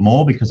push a little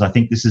more, because I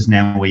think this is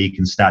now where you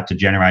can start to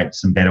generate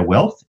some better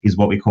wealth, is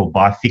what we call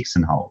buy, fix,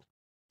 and hold.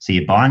 So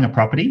you're buying a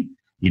property,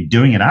 you're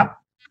doing it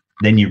up,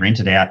 then you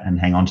rent it out and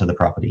hang on to the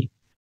property.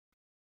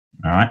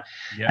 All right.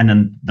 Yep. And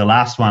then the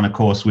last one, of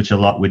course, which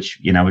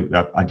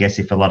I guess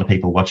if a lot of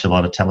people watch a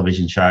lot of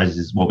television shows,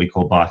 is what we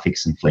call buy,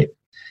 fix, and flip.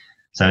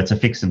 So it's a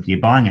fix and flip. You're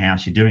buying a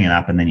house, you're doing it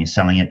up, and then you're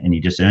selling it, and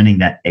you're just earning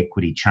that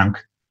equity chunk,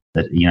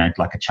 that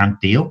like a chunk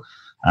deal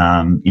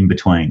in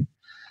between.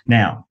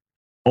 Now,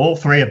 all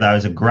 3 of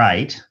those are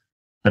great,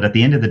 but at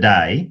the end of the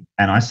day,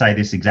 and I say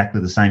this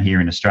exactly the same here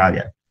in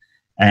Australia,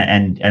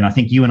 and I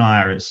think you and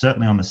I are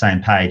certainly on the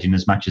same page, in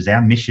as much as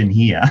our mission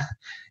here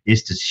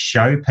is to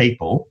show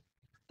people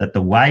that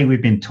the way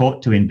we've been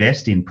taught to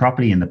invest in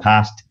property in the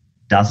past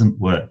doesn't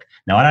work.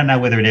 Now, I don't know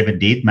whether it ever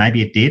did.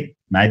 Maybe it did.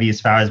 Maybe as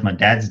far as my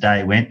dad's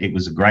day went, it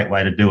was a great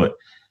way to do it.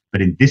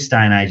 But in this day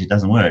and age, it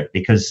doesn't work,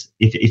 because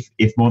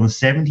if more than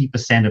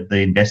 70% of the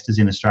investors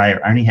in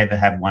Australia only ever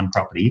have one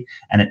property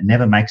and it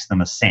never makes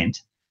them a cent,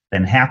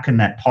 then how can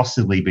that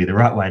possibly be the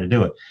right way to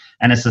do it?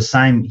 And it's the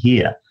same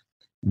here.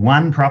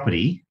 One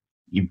property,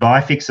 you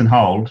buy, fix, and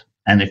hold,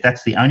 and if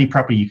that's the only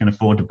property you can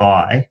afford to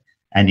buy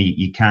and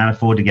you can't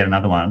afford to get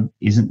another one,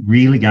 isn't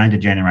really going to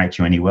generate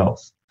you any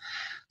wealth.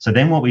 So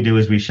then what we do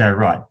is we show,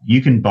 right,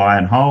 you can buy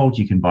and hold,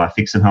 you can buy,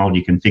 fix, and hold,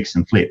 you can fix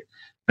and flip.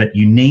 But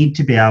you need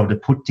to be able to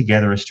put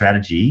together a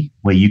strategy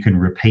where you can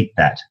repeat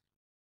that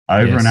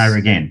over and over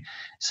again.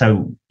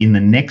 So in the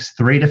next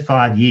 3 to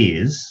 5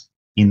 years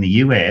in the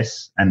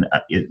US, and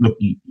look,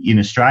 in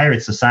Australia,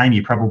 it's the same.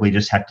 You probably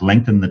just have to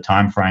lengthen the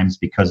timeframes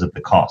because of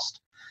the cost.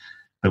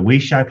 But we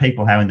show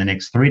people how in the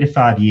next 3 to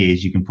 5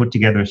 years, you can put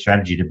together a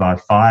strategy to buy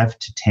 5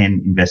 to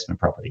 10 investment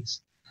properties.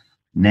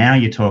 Now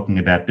you're talking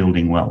about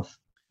building wealth,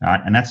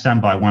 right? And that's done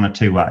by 1 or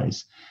 2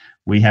 ways.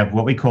 We have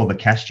what we call the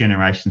cash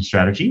generation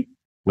strategy,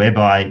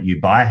 whereby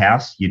you buy a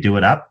house, you do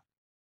it up,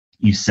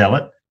 you sell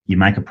it, you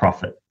make a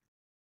profit.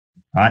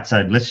 All right,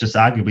 so let's just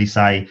arguably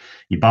say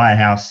you buy a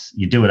house,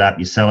 you do it up,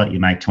 you sell it, you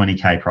make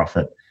 20K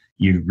profit.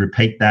 You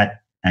repeat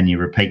that and you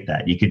repeat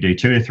that. You could do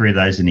 2 or 3 of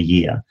those in a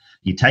year.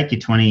 You take your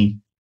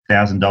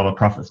 $20,000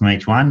 profit from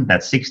each one,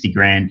 that's 60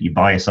 grand, you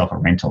buy yourself a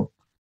rental.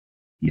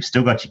 You've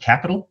still got your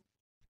capital.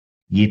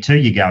 Year 2,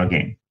 you go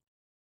again.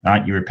 All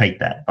right, you repeat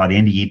that. By the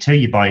end of year 2,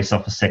 you buy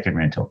yourself a second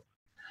rental.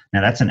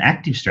 Now that's an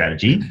active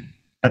strategy,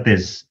 but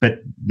there's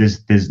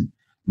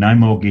no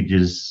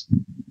mortgages,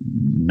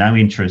 no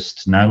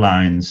interest, no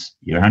loans.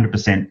 You're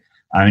 100%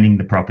 owning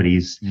the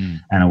properties,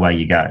 and away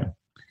you go.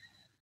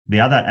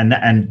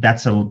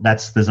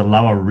 There's a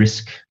lower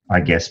risk, I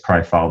guess,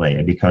 profile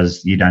there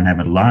because you don't have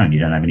a loan, you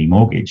don't have any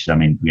mortgage. I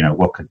mean,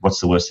 what's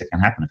the worst that can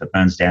happen? If it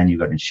burns down, you've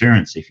got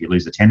insurance. If you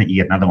lose a tenant, you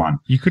get another one.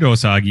 You could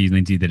also argue,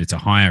 Lindsay, that it's a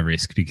higher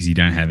risk because you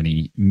don't have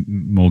any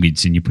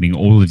mortgage and you're putting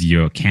all of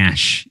your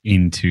cash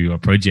into a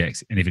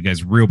project. And if it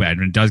goes real bad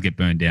and it does get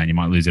burned down, you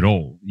might lose it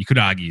all. You could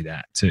argue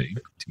that too,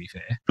 to be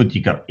fair. But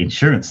you got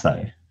insurance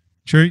though.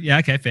 True. Yeah.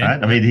 Okay. Fair.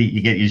 Right? I mean,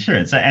 you get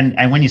insurance,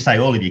 and when you say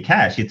all of your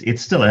cash,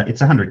 it's still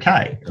it's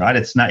 $100K, right?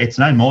 It's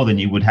no more than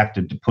you would have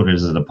to put it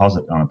as a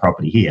deposit on a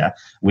property here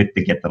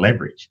to get the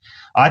leverage.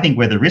 I think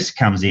where the risk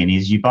comes in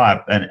is you buy,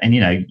 and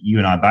you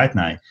and I both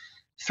know,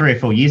 3 or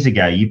 4 years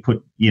ago you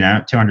put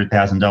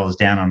 $200,000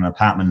 down on an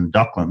apartment in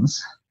Docklands,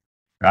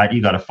 right?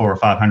 You got a $400,000 or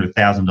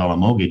 $500,000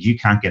 mortgage. You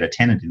can't get a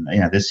tenant in.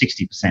 There's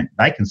 60%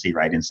 vacancy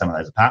rate in some of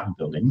those apartment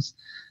buildings.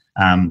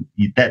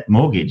 That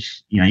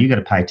mortgage, you got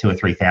to pay $2,000 or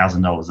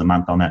 $3,000 a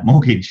month on that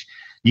mortgage.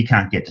 You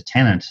can't get to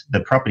tenant. The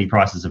property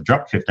prices have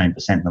dropped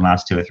 15% in the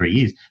last 2 or 3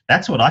 years.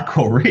 That's what I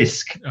call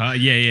risk.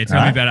 Yeah.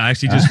 Tell me about it. I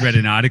actually just read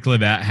an article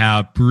about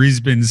how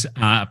Brisbane's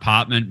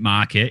apartment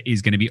market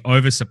is going to be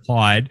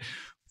oversupplied.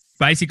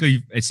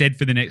 Basically, it said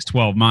for the next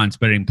 12 months,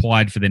 but it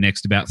implied for the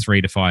next about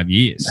 3 to 5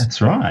 years. That's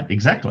right.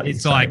 Exactly.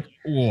 It's now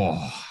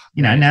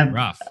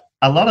rough.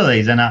 A lot of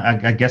these, and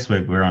I guess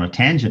we're on a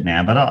tangent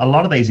now, but a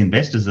lot of these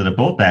investors that have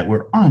bought that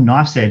were on a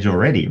knife's edge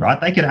already,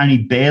 right? They could only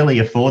barely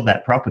afford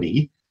that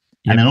property.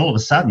 Yep. And then all of a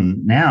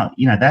sudden now,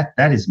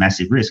 that is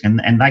massive risk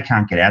and they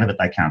can't get out of it.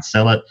 They can't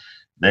sell it.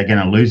 They're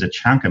going to lose a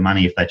chunk of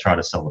money if they try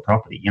to sell the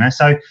property,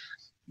 So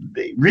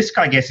the risk,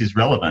 I guess, is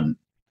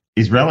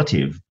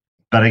relative.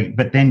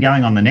 But then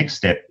going on the next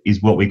step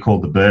is what we call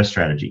the BRRRR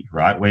strategy,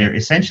 right? Where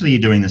essentially you're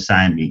doing the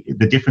same.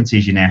 The difference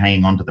is you're now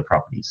hanging on to the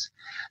properties.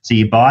 So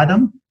you buy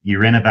them, you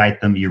renovate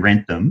them, you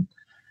rent them.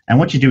 And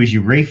what you do is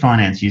you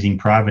refinance using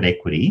private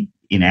equity,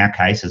 in our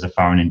case as a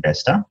foreign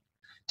investor,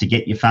 to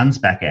get your funds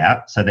back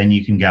out so then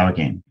you can go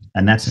again.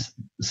 And that's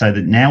so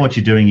that now what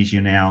you're doing is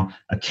you're now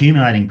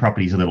accumulating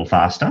properties a little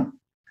faster.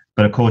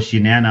 But of course,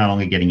 you're now no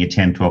longer getting your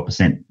 10,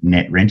 12%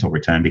 net rental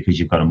return because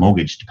you've got a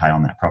mortgage to pay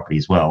on that property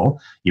as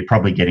well. You're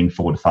probably getting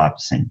 4 to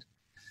 5%.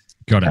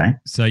 Got it.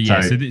 So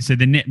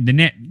the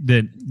net,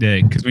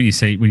 because when you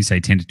say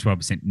 10 to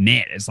 12%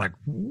 net, it's like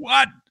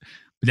what?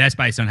 But that's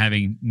based on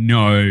having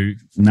no.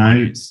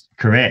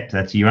 Correct.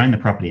 That's you own the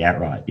property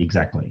outright.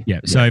 Exactly. Yeah.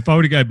 So if I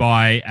were to go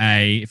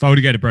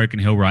to Broken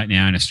Hill right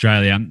now in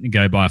Australia and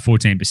go buy a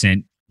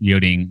 14%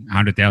 yielding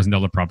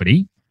 $100,000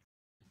 property,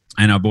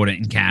 and I bought it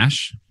in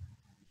cash,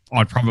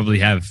 I'd probably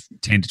have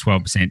 10 to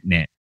 12%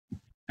 net.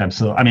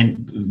 Absolutely. I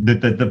mean,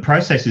 the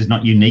process is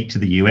not unique to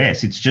the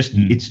US. It's just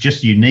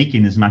unique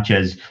in as much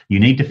as you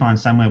need to find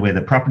somewhere where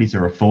the properties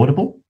are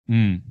affordable,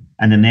 and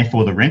then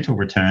therefore the rental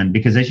return.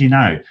 Because as you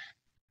know,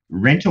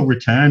 rental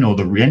return or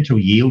the rental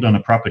yield on a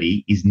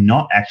property is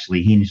not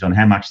actually hinged on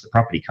how much the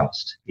property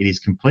cost. It is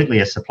completely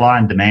a supply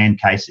and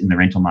demand case in the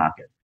rental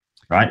market,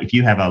 right? If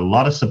you have a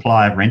lot of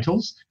supply of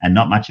rentals and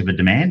not much of a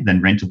demand, then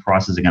rental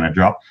prices are going to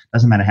drop.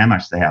 Doesn't matter how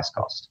much the house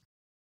cost.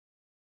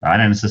 Right,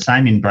 and it's the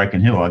same in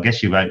Broken Hill. I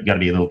guess you've got to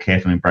be a little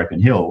careful in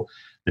Broken Hill.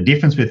 The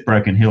difference with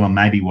Broken Hill, and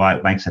maybe why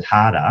it makes it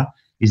harder,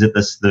 is that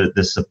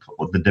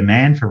the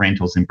demand for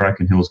rentals in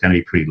Broken Hill is going to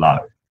be pretty low.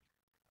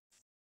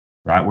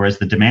 Right, whereas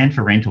the demand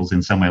for rentals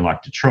in somewhere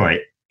like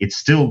Detroit, it's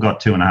still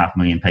got 2.5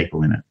 million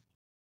people in it.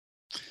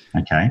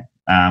 Okay,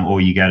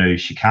 or you go to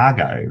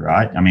Chicago,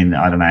 right? I mean,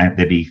 I don't know,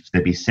 there'd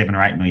be 7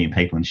 or 8 million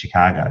people in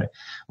Chicago.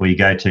 Or you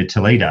go to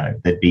Toledo,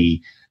 there'd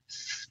be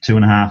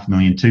 2.5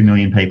 million, 2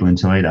 million people in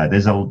Toledo.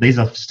 These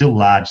are still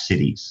large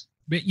cities.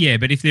 But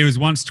if there was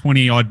once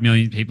 20 odd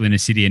million people in a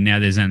city and now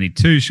there's only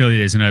 2, surely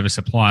there's an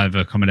oversupply of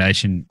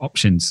accommodation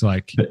options.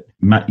 But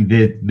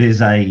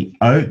there's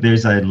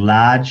a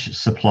large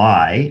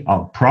supply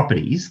of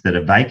properties that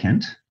are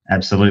vacant,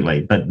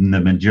 absolutely. But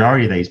the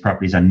majority of these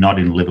properties are not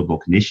in livable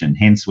condition.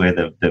 Hence, where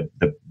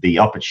the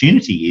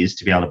opportunity is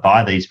to be able to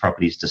buy these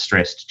properties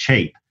distressed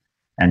cheap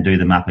and do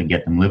them up and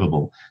get them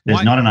livable.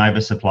 There's not an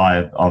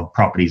oversupply of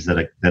properties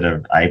that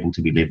are able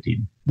to be lived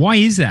in. Why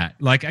is that?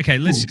 Like, okay,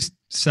 let's just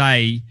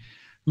say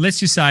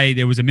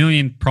there was 1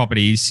 million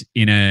properties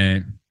in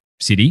a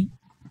city,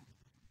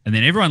 and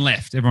then everyone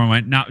left. Everyone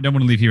went, no, I don't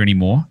want to live here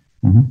anymore.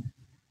 Mm-hmm.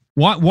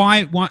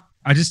 Why?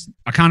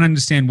 I can't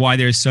understand why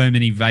there are so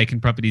many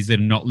vacant properties that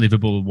are not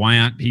livable. Why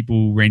aren't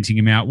people renting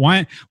them out?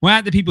 Why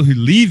aren't the people who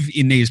live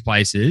in these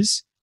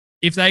places,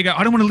 if they go,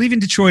 I don't want to live in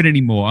Detroit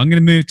anymore, I'm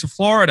going to move to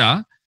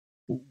Florida,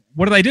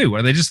 what do?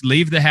 Do they just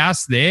leave the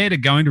house there to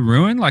go into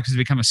ruin? Like, does it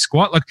become a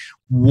squat? Like,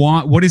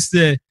 why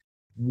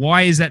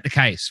is that the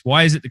case?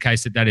 Why is it the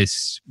case that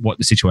is what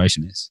the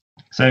situation is?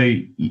 So,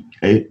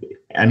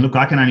 and look,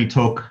 I can only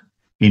talk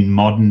in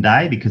modern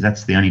day because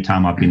that's the only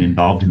time I've been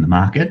involved in the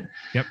market.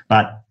 Yep.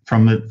 But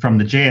from the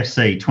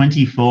GFC,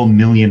 24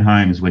 million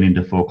homes went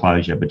into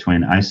foreclosure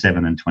between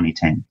 2007 and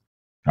 2010,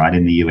 right,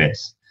 in the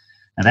US.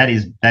 And that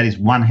is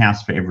one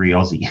house for every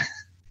Aussie.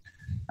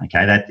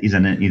 Okay, that is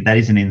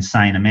an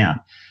insane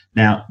amount.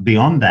 Now,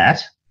 beyond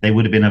that, there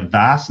would have been a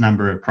vast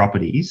number of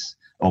properties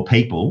or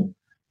people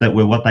that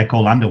were what they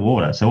call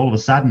underwater. So all of a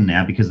sudden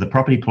now, because the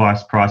property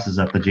prices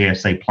of the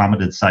GFC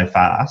plummeted so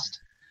fast,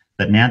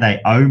 that now they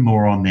owe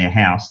more on their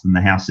house than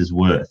the house is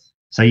worth.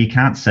 So you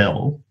can't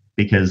sell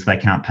because they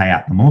can't pay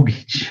out the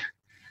mortgage,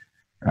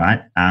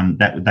 right?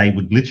 That they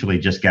would literally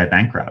just go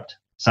bankrupt.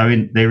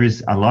 So there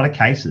is a lot of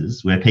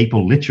cases where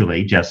people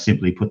literally just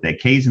simply put their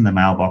keys in the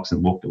mailbox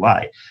and walked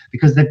away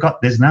because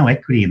there's no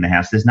equity in the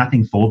house. There's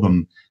nothing for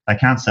them. They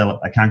can't sell it.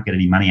 They can't get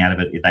any money out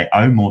of it. They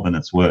owe more than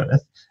it's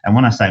worth. And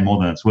when I say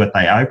more than it's worth,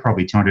 they owe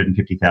probably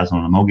 $250,000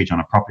 on a mortgage on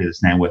a property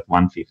that's now worth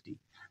 $150,000.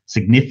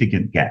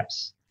 Significant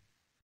gaps,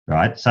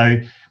 right?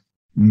 So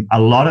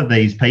a lot of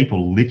these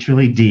people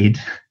literally did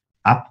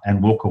up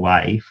and walk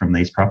away from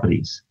these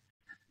properties.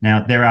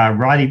 Now, there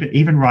are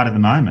even right at the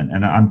moment,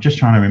 and I'm just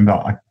trying to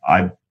remember,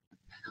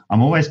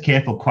 I'm always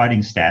careful quoting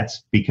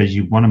stats because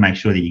you want to make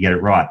sure that you get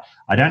it right.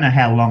 I don't know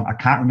how long, I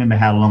can't remember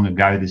how long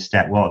ago this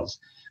stat was,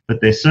 but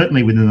there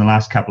certainly within the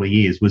last couple of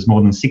years was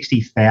more than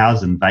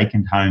 60,000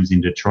 vacant homes in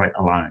Detroit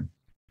alone.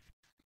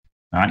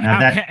 Right,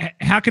 now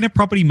how can a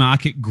property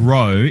market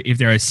grow if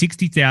there are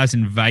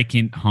 60,000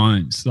 vacant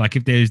homes? Like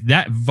if there's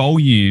that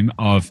volume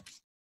of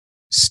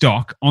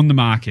stock on the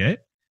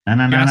market,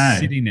 No.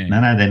 Sitting there.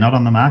 No, they're not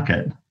on the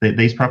market.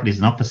 These properties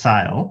are not for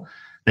sale.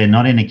 They're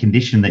not in a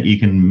condition that you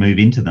can move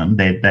into them.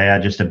 They are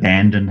just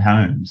abandoned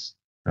homes,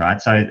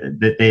 right? So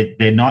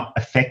they're not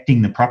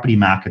affecting the property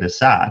market as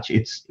such.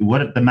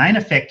 The main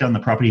effect on the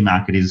property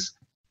market is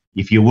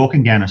if you're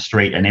walking down a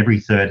street and every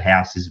third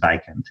house is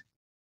vacant,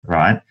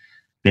 right?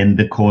 Then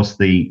of course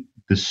the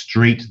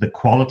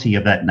quality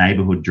of that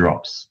neighborhood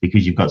drops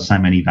because you've got so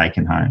many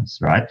vacant homes,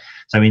 right?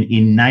 So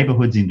in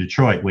neighborhoods in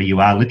Detroit where you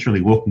are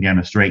literally walking down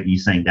the street and you're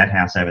seeing that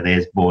house over there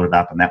is boarded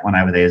up and that one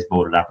over there is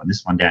boarded up and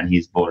this one down here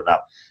is boarded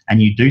up.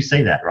 And you do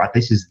see that, right?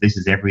 This is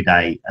every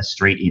day a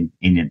street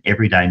in an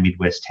everyday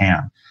Midwest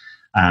town.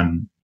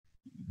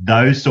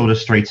 Those sort of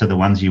streets are the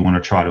ones you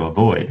want to try to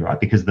avoid,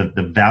 right? Because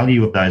the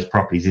value of those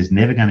properties is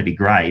never going to be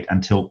great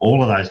until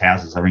all of those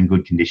houses are in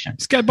good condition.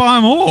 Let's go buy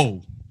them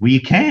all. Well,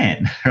 you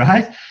can,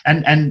 right?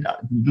 And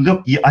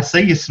look, I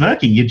see you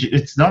smirking.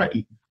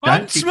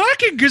 I'm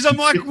smirking because I'm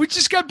like, we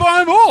just go buy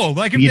them all.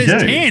 Like if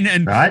there's 10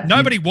 and right?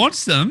 Nobody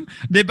wants them,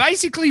 they're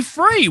basically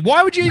free.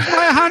 Why would you even pay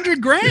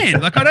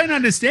 $100,000? Like I don't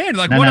understand.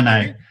 Like what am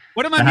I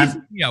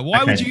missing here?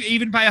 Why would you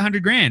even pay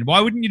 $100,000? Why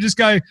wouldn't you just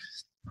go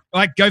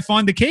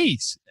find the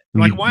keys?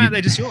 Like why aren't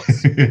they just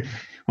yours?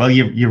 Well,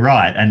 you're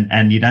right,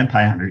 and you don't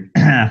pay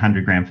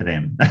 $100,000 for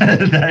them.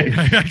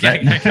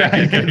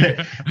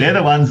 They're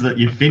the ones that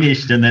you've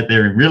finished and that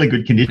they're in really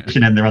good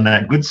condition and they're on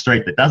that good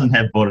street that doesn't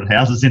have boarded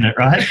houses in it,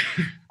 right?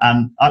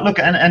 Look,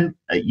 and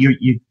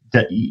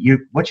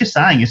what you're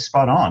saying is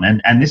spot on,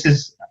 and this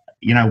is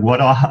what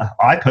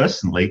I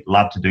personally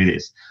love to do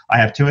this. I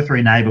have 2 or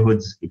 3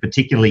 neighborhoods,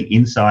 particularly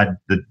inside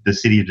the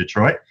city of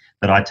Detroit,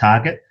 that I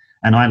target,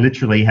 and I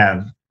literally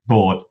have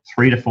bought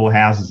 3 to 4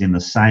 houses in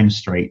the same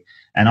street.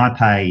 And I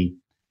pay,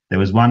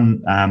 there's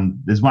one,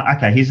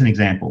 okay, here's an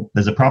example.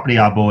 There's a property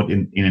I bought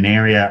in an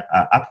area,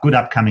 good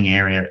upcoming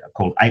area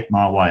called 8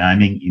 Mile,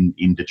 Wyoming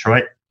in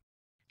Detroit.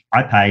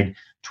 I paid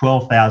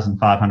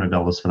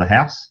 $12,500 for the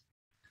house.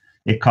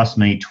 It cost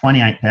me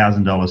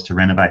 $28,000 to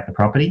renovate the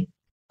property.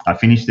 I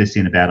finished this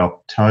in about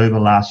October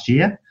last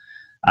year.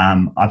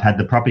 I've had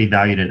the property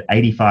valued at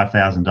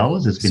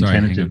 $85,000. It's been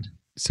tenanted.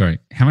 Sorry,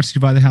 how much did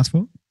you buy the house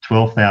for?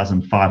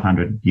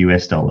 $12,500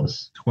 US.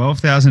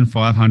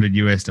 $12,500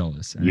 US.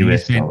 And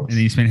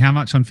you spent how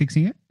much on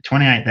fixing it?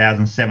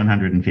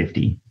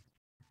 $28,750,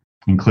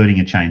 including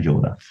a change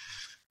order.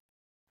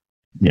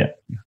 Yeah,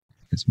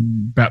 it's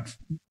about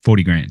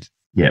 $40,000.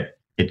 Yeah,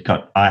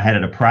 I had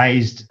it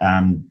appraised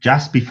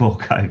just before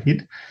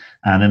COVID,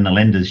 and then the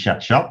lenders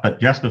shut shop.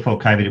 But just before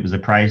COVID, it was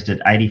appraised at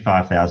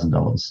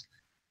 $85,000.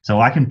 So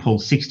I can pull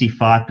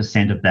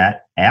 65% of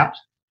that out.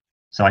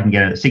 So I can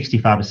get it at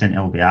 65%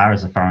 LVR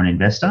as a foreign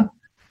investor.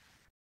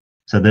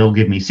 So they'll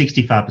give me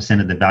 65%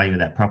 of the value of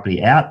that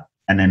property out,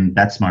 and then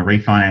that's my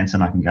refinance,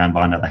 and I can go and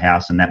buy another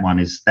house. And that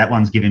one's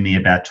giving me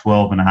about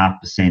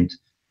 12.5%,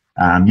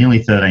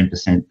 nearly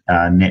 13%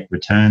 net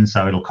return.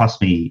 So it'll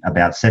cost me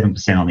about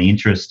 7% on the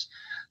interest.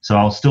 So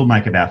I'll still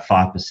make about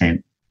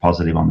 5%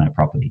 positive on that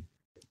property.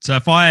 So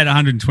if I had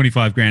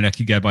 $125,000, I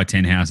could go buy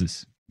 10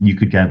 houses. You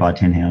could go buy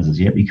 10 houses.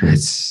 Yep, you could.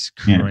 It's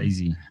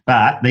crazy. Yeah.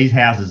 But these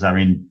houses are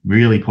in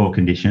really poor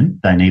condition.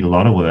 They need a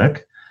lot of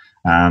work.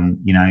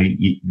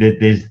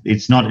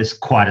 It's not as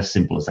quite as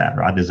simple as that,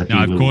 right? There's a few.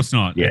 No, of course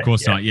not. Yeah, of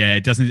course not. Yeah,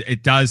 it doesn't.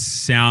 It does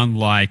sound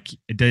like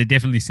it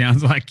definitely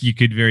sounds like you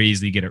could very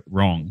easily get it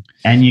wrong.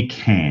 And you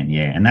can,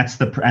 yeah. And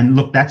that's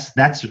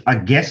I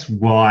guess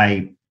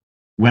why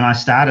when I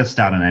started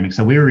Stardynamic,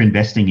 so we were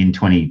investing in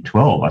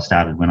 2012. I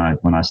started when I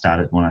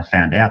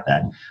found out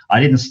that. I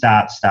didn't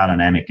start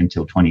Stardynamic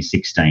until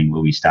 2016,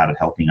 where we started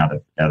helping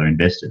other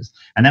investors.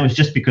 And that was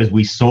just because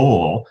we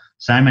saw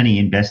so many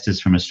investors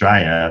from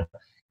Australia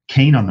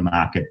keen on the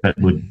market, but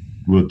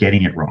were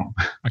getting it wrong.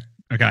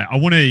 Okay, I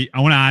want to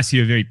ask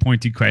you a very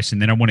pointed question.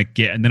 Then I want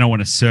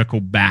to circle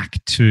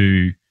back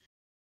to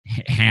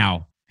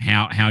how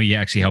how you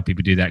actually help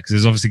people do that, because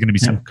there's obviously going to be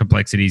some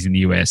complexities in the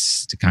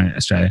US to kind of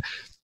Australia.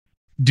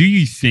 Do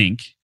you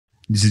think,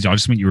 I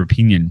just want your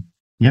opinion.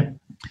 Yep.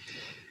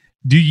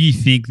 Do you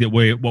think that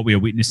what we are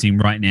witnessing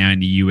right now in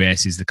the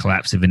US is the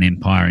collapse of an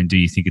empire, and do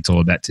you think it's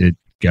all about to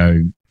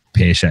go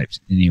pear-shaped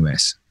in the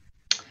US?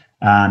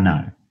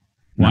 No.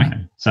 Why?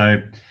 No.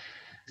 So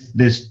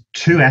there's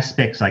two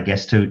aspects, I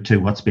guess, to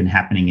what's been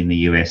happening in the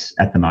US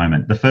at the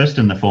moment. The first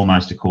and the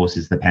foremost, of course,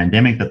 is the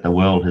pandemic that the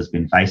world has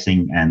been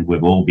facing, and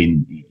we've all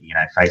been,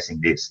 facing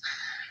this.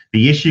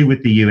 The issue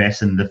with the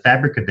US and the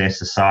fabric of their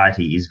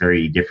society is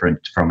very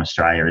different from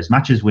Australia. As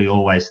much as we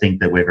always think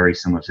that we're very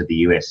similar to the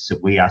US,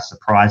 we are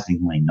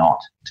surprisingly not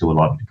to a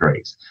lot of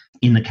degrees.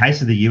 In the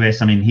case of the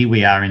US, I mean, here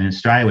we are in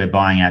Australia, we're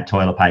buying out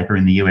toilet paper.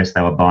 In the US,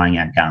 they were buying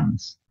out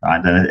guns,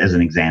 right? As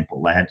an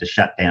example, they had to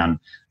shut down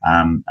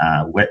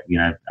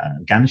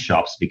gun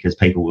shops because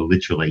people were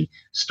literally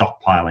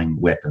stockpiling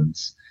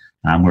weapons.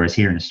 Whereas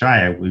here in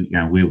Australia,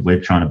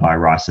 we're trying to buy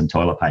rice and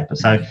toilet paper.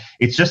 So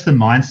it's just the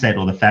mindset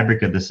or the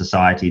fabric of the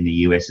society in the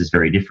US is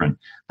very different.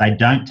 They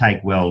don't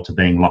take well to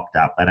being locked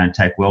up. They don't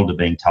take well to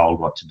being told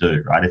what to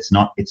do, right? It's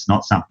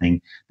not something.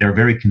 They're a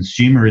very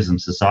consumerism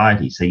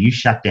society. So you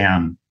shut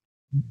down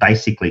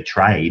basically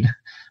trade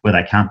where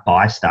they can't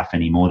buy stuff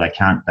anymore. They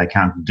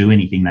can't do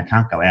anything. They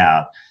can't go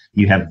out.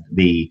 You have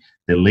the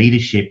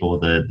leadership or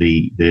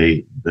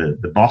the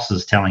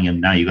bosses telling them,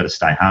 no, you've got to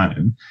stay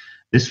home.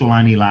 This will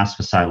only last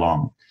for so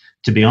long.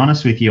 To be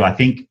honest with you, I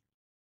think,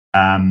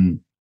 and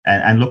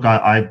look,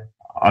 I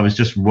was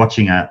just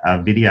watching a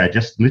video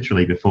just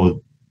literally before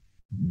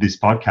this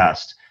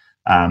podcast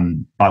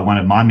by one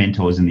of my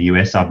mentors in the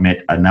US. I've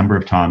met a number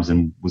of times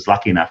and was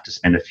lucky enough to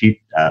spend a fair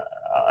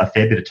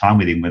bit of time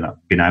with him when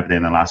I've been over there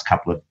in the last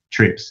couple of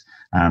trips,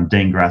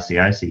 Dean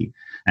Graciosi.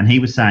 And he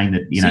was saying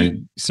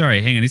that, Sorry,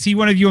 hang on. Is he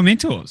one of your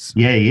mentors?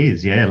 Yeah, he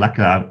is. Yeah.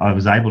 Luckily, I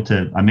was able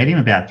to, I met him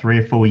about 3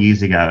 or 4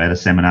 years ago at a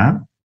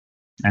seminar,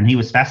 and he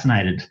was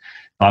fascinated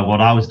by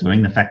what I was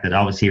doing, the fact that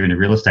I was here in a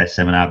real estate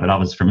seminar, but I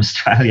was from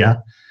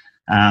Australia.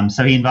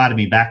 So he invited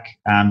me back,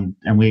 and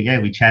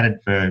we chatted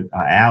for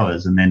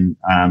hours, and then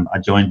I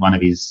joined one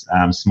of his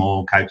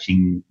small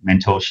coaching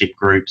mentorship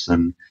groups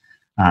and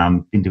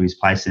been to his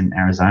place in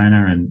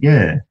Arizona, and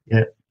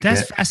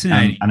that's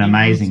fascinating. An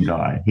amazing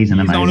guy. He's an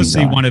amazing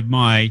honestly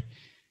guy.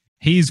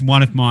 He's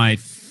one of my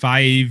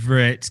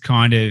favorite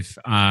kind of,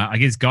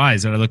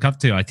 guys that I look up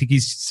to. I think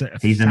he's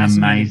an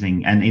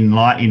amazing, and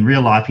in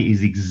real life, he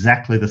is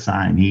exactly the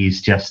same.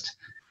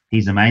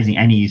 He's amazing,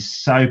 and he's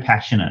so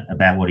passionate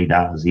about what he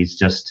does. He's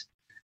just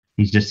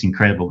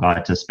incredible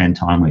guy to spend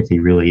time with. He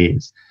really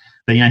is.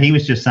 But he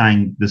was just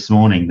saying this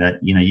morning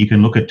that you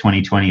can look at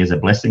 2020 as a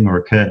blessing or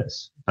a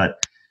curse.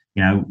 But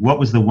what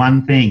was the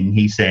one thing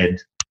he said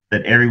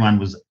that everyone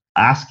was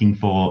asking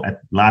for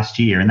last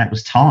year, and that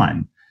was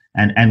time.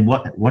 And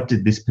what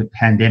did this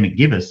pandemic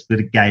give us? But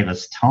it gave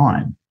us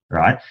time,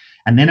 right?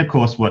 And then, of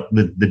course, what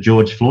the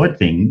George Floyd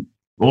thing,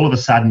 all of a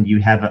sudden you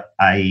have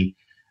a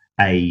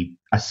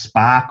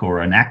spark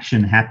or an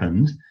action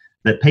happened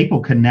that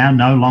people can now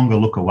no longer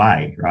look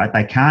away, right?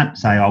 They can't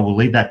say, oh, we'll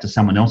leave that to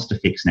someone else to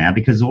fix now,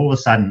 because all of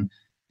a sudden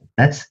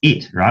that's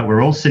it, right?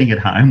 We're all sitting at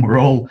home. We're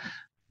all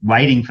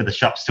waiting for the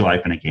shops to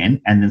open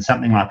again. And then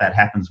something like that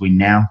happens. We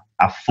now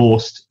are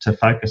forced to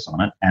focus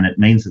on it. And it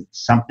means that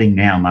something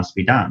now must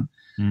be done.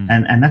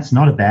 And that's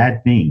not a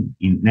bad thing.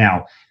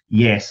 Now,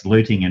 yes,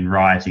 looting and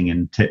rioting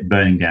and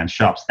burning down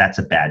shops, that's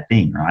a bad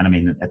thing, right? I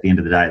mean, at the end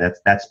of the day,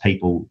 that's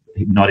people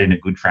not in a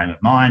good frame of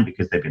mind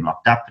because they've been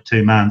locked up for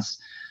 2 months.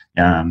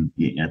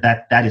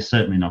 That is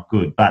certainly not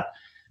good. But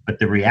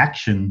the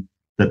reaction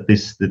that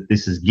this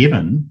is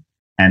given,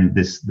 and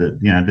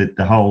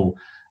the whole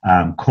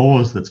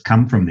cause that's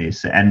come from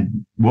this,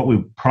 and what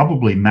we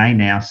probably may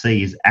now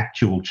see is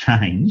actual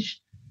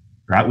change,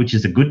 right, which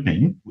is a good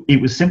thing. It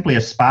was simply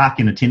a spark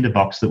in a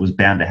tinderbox that was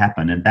bound to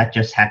happen, and that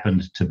just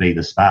happened to be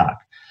the spark.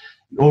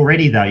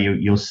 Already, though,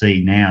 you'll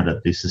see now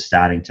that this is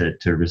starting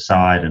to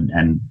recede,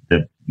 and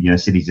the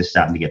cities are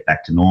starting to get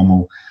back to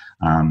normal.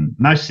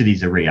 Most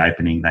cities are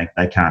reopening.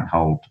 They can't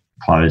hold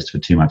closed for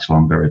too much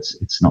longer.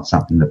 It's not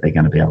something that they're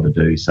going to be able to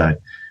do. So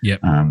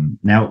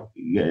now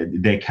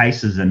their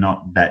cases are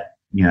not that,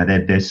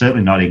 they're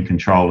certainly not in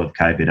control of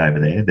COVID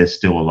over there. There's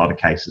still a lot of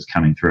cases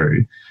coming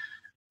through.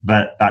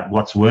 But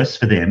what's worse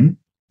for them,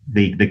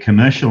 the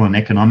commercial and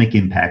economic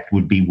impact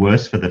would be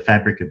worse for the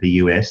fabric of the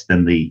US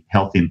than the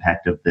health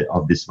impact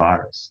of this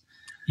virus.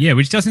 Yeah,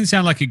 which doesn't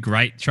sound like a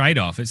great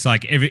trade-off. It's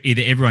like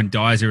either everyone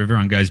dies or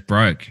everyone goes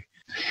broke.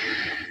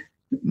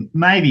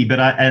 Maybe, but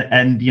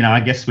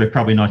I guess we're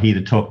probably not here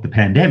to talk the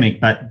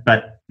pandemic, but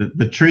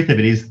the truth of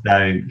it is,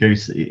 though,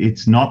 Goose,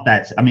 it's not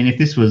that. I mean, if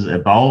this was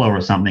Ebola or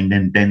something,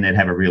 then they'd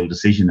have a real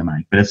decision to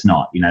make. But it's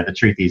not. The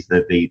truth is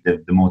that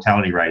the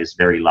mortality rate is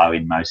very low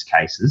in most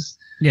cases.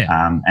 Yeah.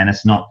 And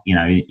it's not.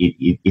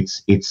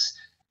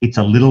 It's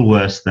a little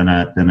worse than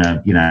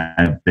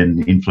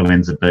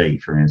influenza B,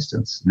 for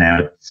instance.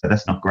 Now, so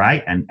that's not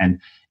great. And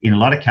in a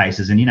lot of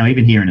cases, and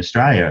even here in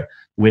Australia,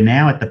 we're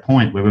now at the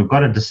point where we've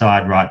got to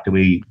decide, right? Do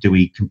we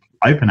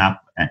open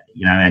up,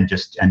 and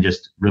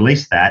just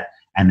release that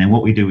And then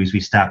what we do is we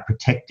start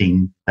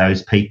protecting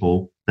those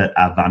people that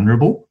are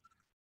vulnerable,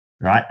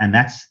 right? And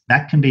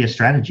that can be a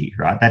strategy,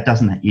 right? That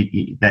doesn't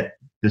that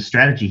the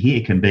strategy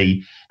here can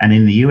be, and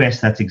in the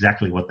US, that's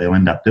exactly what they'll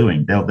end up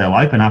doing. They'll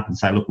open up and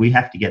say, look, we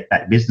have to get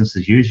back business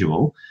as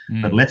usual,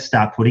 but let's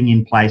start putting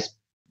in place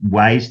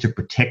ways to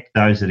protect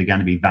those that are going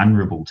to be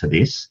vulnerable to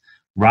this,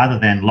 rather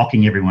than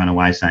locking everyone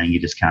away saying you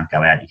just can't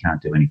go out, you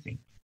can't do anything.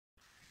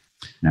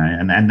 No,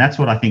 and that's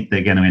what I think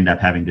they're going to end up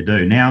having to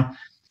do. Now,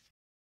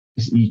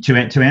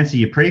 to answer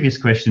your previous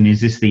question,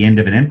 is this the end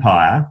of an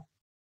empire?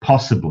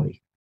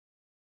 Possibly,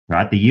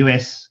 right? The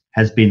US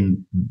has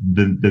been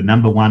the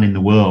number one in the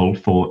world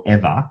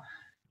forever.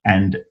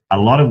 And a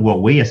lot of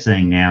what we are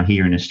seeing now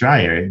here in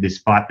Australia, this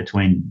fight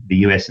between the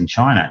US and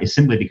China, is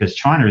simply because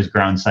China has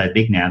grown so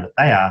big now that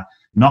they are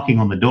knocking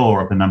on the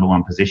door of the number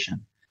one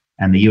position.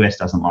 And the US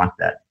doesn't like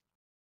that.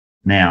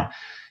 Now,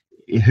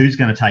 who's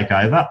going to take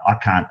over?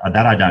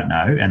 I don't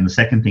know. And the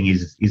second thing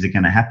is it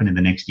going to happen in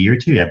the next year or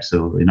two?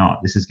 Absolutely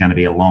not. This is going to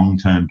be a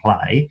long-term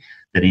play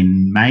that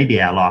in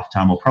maybe our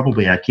lifetime or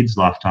probably our kids'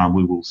 lifetime,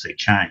 we will see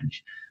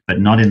change, but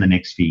not in the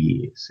next few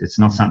years. It's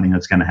not something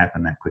that's going to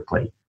happen that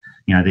quickly.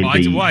 You know,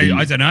 I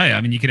don't know. I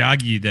mean, you could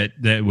argue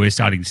that we're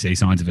starting to see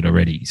signs of it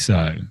already.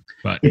 So,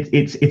 but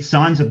it's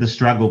signs of the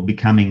struggle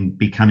becoming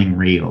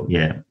real.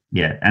 Yeah.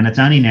 Yeah. And it's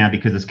only now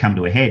because it's come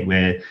to a head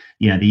where,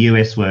 you know, the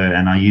US were,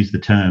 and I use the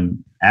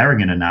term,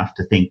 arrogant enough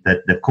to think that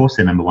of course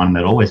they're number one,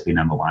 they'll always be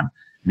number one.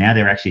 Now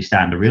they're actually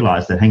starting to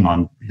realise that, hang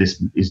on,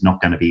 this is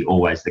not going to be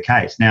always the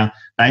case. Now,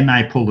 they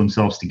may pull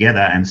themselves together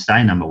and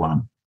stay number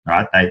one,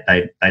 right?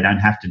 They don't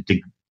have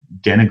to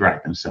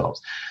denigrate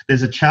themselves.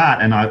 There's a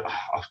chart, and I'll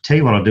tell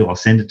you what I'll do. I'll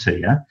send it to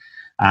you,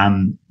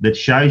 that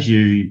shows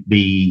you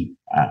the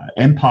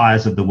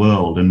empires of the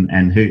world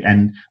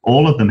and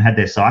all of them had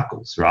their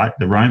cycles, right?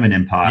 The Roman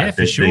Empire,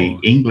 the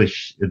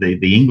English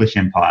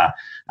Empire,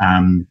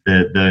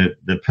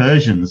 the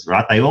Persians,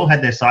 right? They all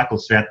had their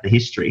cycles throughout the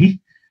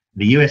history.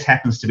 The US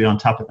happens to be on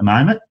top at the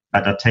moment,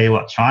 but I'll tell you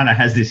what, China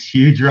has this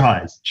huge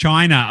rise.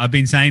 China, I've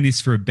been saying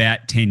this for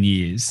about 10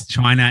 years.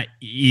 China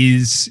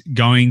is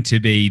going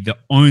to be the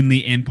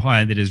only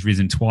empire that has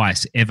risen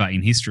twice ever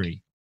in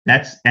history.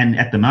 And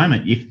at the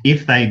moment,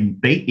 if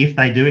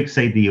they do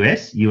exceed the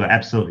US, you are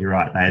absolutely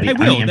right. They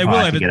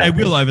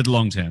will over the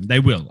long term. They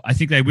will. I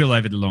think they will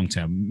over the long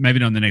term. Maybe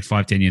not in the next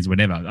 5-10 years,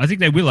 whatever. I think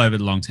they will over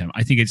the long term.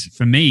 I think it's,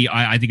 for me,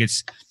 I think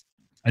it's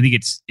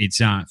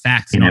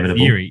facts, not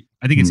theory.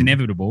 I think it's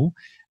inevitable,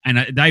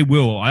 and they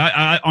will.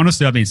 I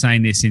honestly, I've been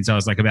saying this since I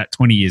was like about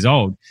 20 years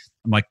old.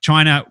 I'm like,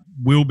 China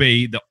will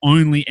be the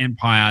only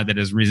empire that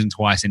has risen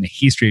twice in the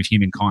history of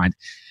humankind.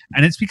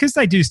 And it's because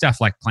they do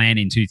stuff like plan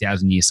in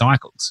 2,000-year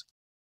cycles.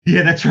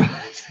 Yeah, that's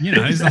right. You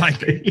know, it's like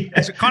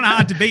it's kind of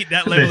hard to beat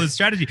that level of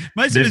strategy.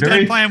 Most of us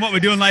don't plan what we're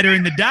doing later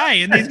in the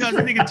day, and these guys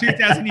are thinking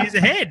 2,000 years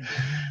ahead.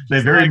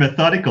 They're very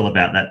methodical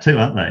about that too,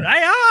 aren't they?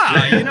 They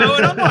are. You know,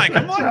 and I'm like,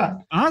 right.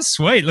 Oh,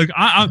 sweet. Look,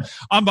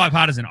 I'm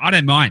bipartisan. I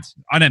don't mind.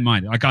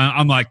 Like,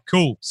 I'm like,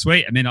 cool,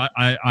 sweet. I mean,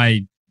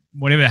 I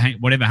whatever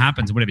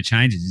happens, whatever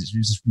changes,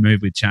 just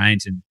move with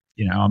change. And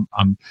you know,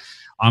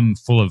 I'm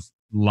full of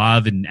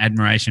love and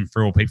admiration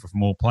for all people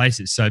from all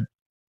places. So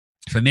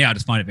for me, I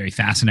just find it very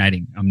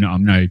fascinating. I'm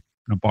not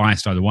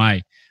biased either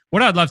way.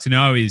 What I'd love to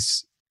know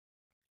is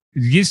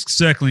just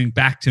circling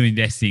back to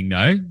investing,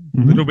 though,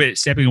 a little bit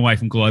stepping away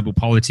from global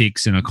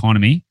politics and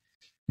economy,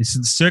 and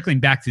circling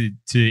back to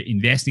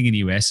investing in the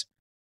US.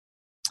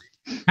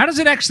 How does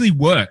it actually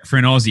work for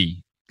an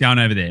Aussie going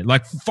over there,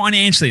 like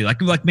financially,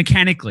 like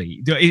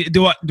mechanically?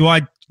 Do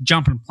I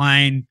jump on a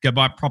plane, go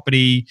buy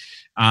property?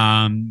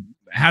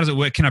 How does it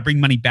work? Can I bring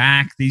money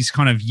back? These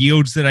kind of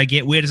yields that I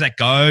get, where does that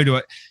go? Do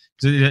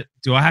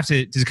I have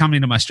to? Does it come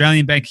into my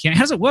Australian bank account?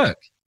 How does it work?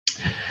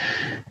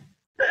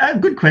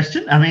 Good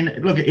question. I mean,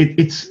 look,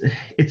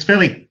 it's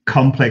fairly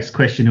complex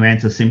question to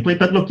answer simply.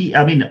 But look,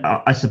 I mean,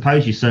 I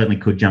suppose you certainly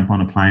could jump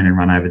on a plane and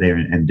run over there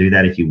and do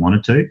that if you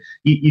wanted to.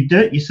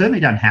 You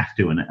certainly don't have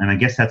to, and I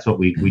guess that's what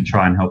we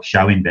try and help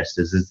show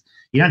investors is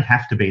you don't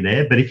have to be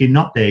there. But if you're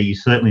not there, you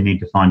certainly need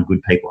to find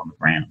good people on the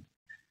ground,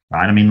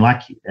 right? I mean,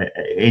 like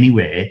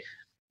anywhere.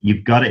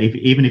 You've got to,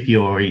 even if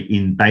you're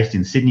based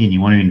in Sydney and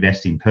you want to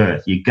invest in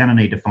Perth, you're going to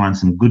need to find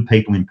some good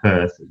people in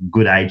Perth,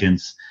 good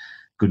agents,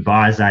 good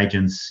buyers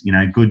agents, you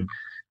know,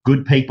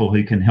 good people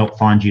who can help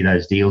find you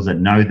those deals that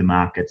know the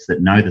markets,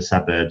 that know the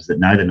suburbs, that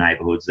know the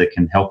neighbourhoods, that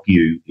can help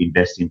you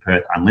invest in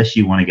Perth, unless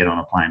you want to get on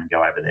a plane and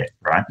go over there,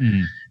 right?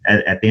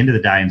 At the end of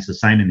the day, and it's the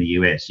same in the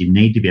US, you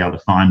need to be able to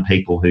find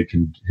people who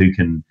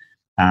can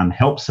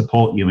help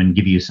support you and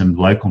give you some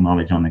local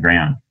knowledge on the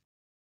ground.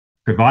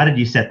 Provided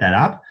you set that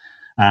up,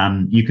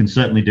 you can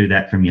certainly do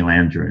that from your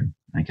lounge room,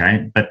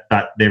 okay?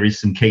 But there is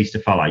some keys to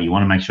follow. You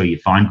want to make sure you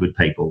find good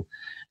people.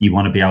 You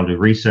want to be able to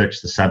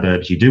research the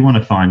suburbs. You do want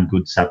to find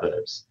good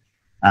suburbs.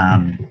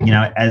 You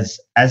know, as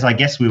I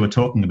guess we were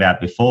talking about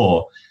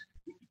before,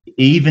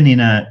 even in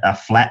a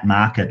flat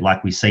market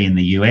like we see in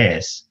the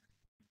US,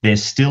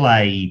 there's still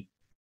a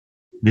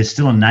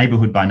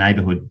neighbourhood by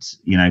neighbourhood,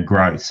 you know,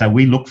 growth. So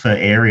we look for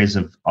areas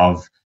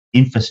of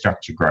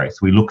infrastructure growth.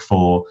 We look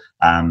for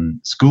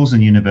schools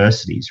and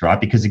universities, right?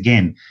 Because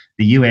again,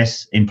 the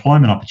US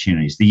employment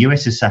opportunities. The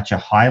US is such a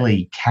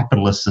highly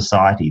capitalist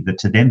society that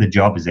to them the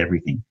job is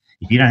everything.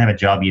 If you don't have a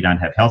job, you don't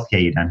have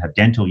healthcare, you don't have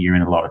dental, you're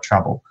in a lot of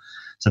trouble.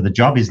 So the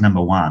job is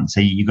number one. So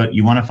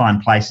you want to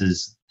find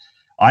places.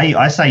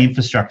 I say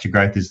infrastructure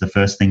growth is the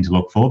first thing to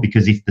look for,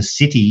 because if the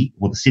city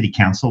or the city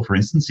council, for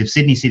instance, if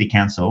Sydney City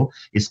Council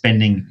is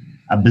spending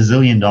 $1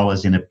 billion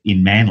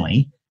in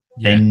Manly,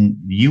 then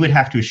you would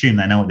have to assume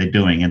they know what they're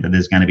doing and that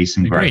there's going to be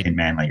some growth in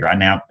Manly. Right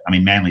now, I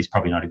mean, Manly's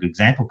probably not a good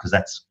example because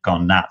that's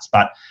gone nuts.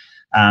 But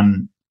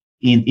in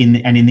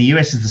the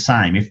US is the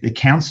same. If the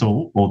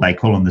council, or they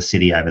call them the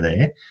city over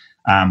there,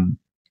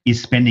 is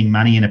spending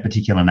money in a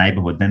particular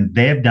neighbourhood, then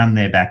they've done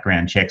their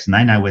background checks and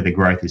they know where the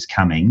growth is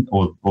coming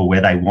or where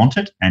they want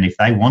it. And if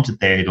they want it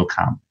there, it'll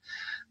come.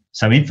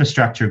 So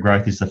infrastructure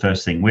growth is the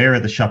first thing. Where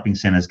are the shopping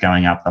centres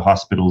going up, the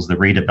hospitals, the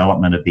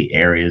redevelopment of the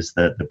areas,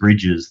 the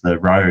bridges, the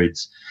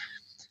roads?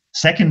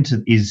 Second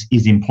is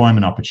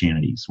employment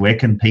opportunities. Where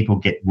can people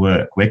get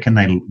work? Where can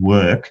they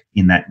work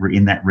in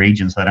that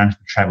region so they don't have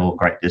to travel a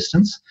great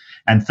distance?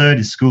 And third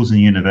is schools and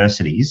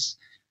universities,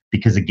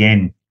 because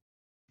again,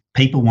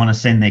 people want to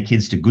send their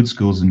kids to good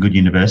schools and good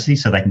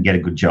universities so they can get a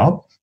good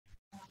job.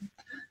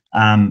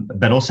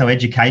 But also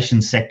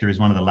education sector is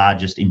one of the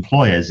largest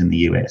employers in the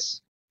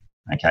US.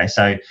 Okay,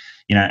 so,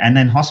 and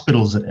then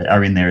hospitals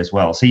are in there as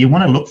well. So you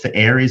want to look for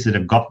areas that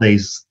have got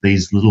these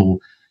little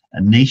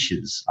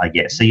niches, I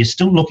guess. So you're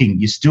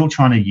still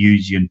trying to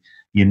use your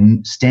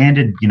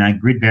standard,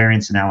 grid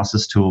variance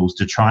analysis tools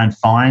to try and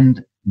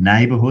find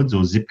neighborhoods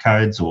or zip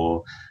codes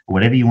or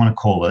whatever you want to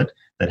call it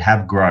that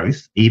have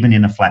growth, even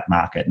in a flat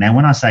market. Now,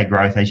 when I say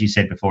growth, as you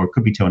said before, it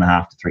could be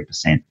 2.5% to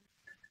 3%.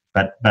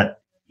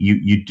 But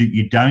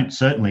you don't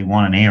certainly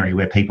want an area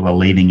where people are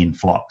leaving in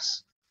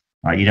flocks,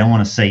 right? You don't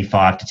want to see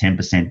 5 to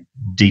 10%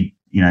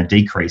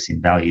 decrease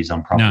in values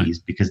on properties,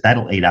 because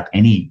that'll eat up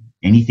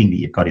anything that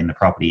you've got in the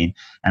property,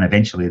 and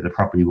eventually the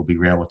property will be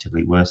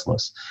relatively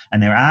worthless.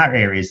 And there are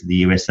areas of the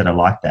US that are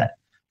like that,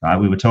 right?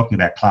 We were talking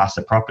about class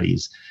of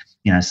properties.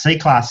 C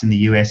class in the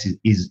US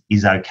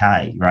is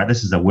okay, right?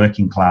 This is a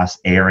working class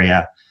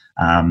area.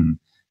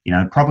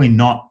 Probably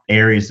not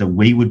areas that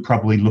we would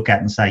probably look at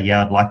and say,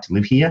 yeah, I'd like to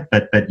live here.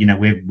 But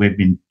we've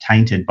been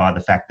tainted by the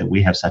fact that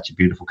we have such a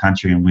beautiful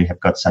country and we have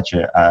got such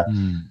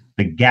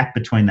the gap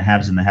between the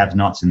haves and the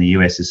have-nots in the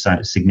US is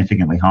so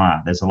significantly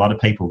higher. There's a lot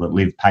of people that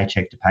live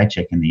paycheck to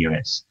paycheck in the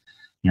US.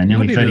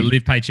 Nearly 30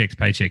 live paycheck to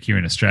paycheck here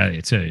in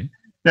Australia too.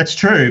 That's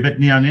true, but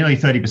nearly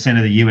 30%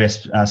 of the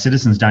US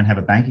citizens don't have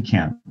a bank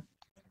account.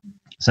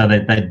 So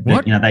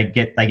they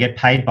get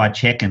paid by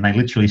check, and they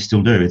literally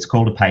still do. It's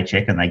called a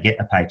paycheck, and they get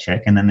a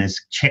paycheck. And then there's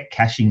check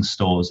cashing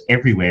stores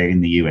everywhere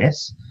in the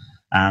US.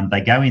 They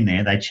go in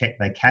there,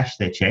 they cash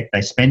their check,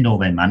 they spend all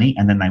their money,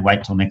 and then they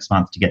wait till next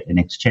month to get their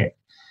next check.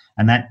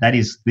 And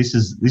this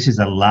is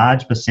a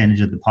large percentage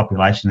of the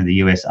population of the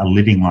US are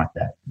living like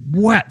that.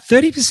 What?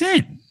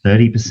 30%?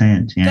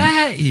 30%. Yeah.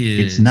 That is.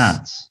 It's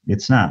nuts.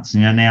 It's nuts.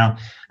 Now.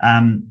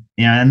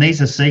 And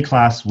these are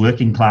C-class,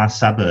 working-class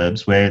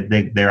suburbs where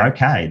they're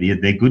okay.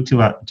 They're good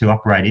to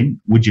operate in.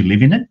 Would you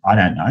live in it? I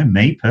don't know.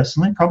 Me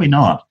personally, probably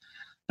not.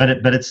 But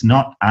it's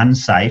not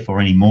unsafe or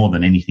any more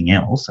than anything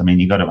else. I mean,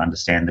 you've got to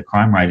understand the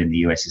crime rate in the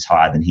US is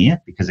higher than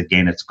here because,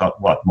 again, it's got,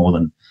 more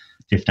than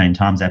 15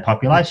 times our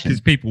population.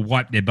 Because people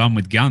wipe their bum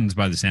with guns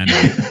by the sound of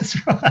it.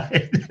 That's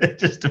right.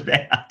 Just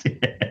about,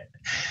 yeah.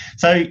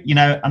 So,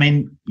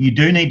 you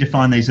do need to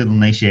find these little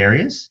niche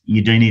areas.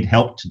 You do need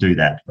help to do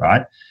that,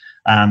 right?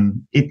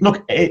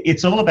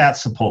 It's all about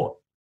support.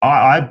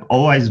 I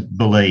always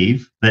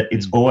believe that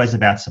it's always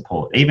about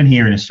support, even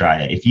here in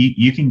Australia. If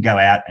you can go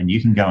out and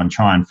you can go and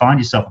try and find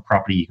yourself a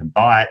property, you can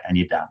buy it and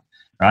you're done,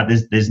 right?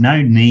 There's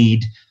no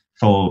need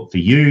for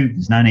you.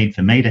 There's no need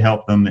for me to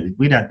help them.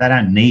 They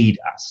don't need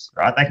us,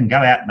 right? They can go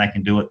out and they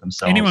can do it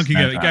themselves. Anyone can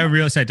go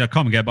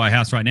realestate.com and go buy a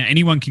house right now.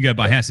 Anyone can go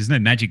buy a house. There's no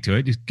magic to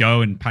it. Just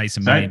go and pay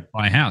some money and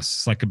buy a house.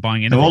 It's like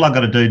buying anything. So all I've got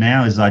to do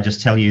now is I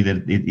just tell you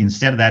that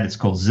instead of that, it's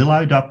called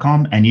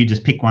Zillow.com, and you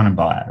just pick one and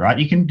buy it, right?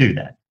 You can do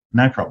that.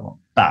 No problem.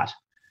 But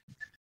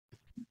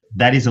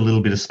that is a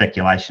little bit of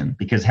speculation,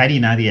 because how do you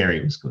know the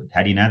area was good?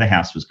 How do you know the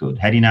house was good?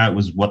 How do you know it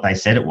was what they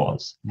said it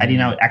was? How do you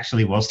know it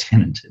actually was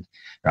tenanted,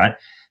 right?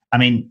 I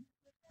mean,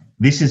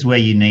 this is where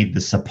you need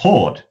the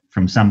support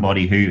from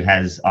somebody who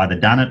has either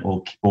done it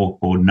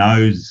or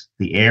knows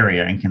the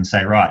area and can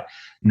say, right,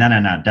 no,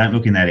 don't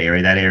look in that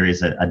area. That area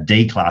is a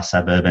D-class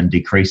suburb and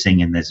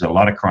decreasing, and there's a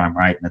lot of crime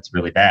rate, and it's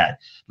really bad.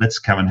 Let's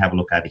come and have a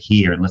look over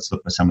here, and let's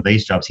look for some of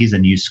these jobs. Here's a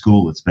new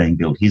school that's being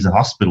built. Here's a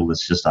hospital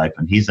that's just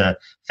opened. Here's a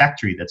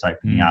factory that's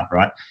opening up,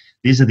 right?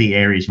 These are the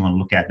areas you want to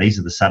look at. These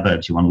are the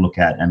suburbs you want to look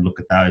at, and look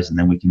at those, and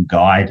then we can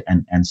guide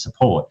and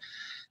support.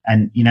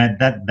 And,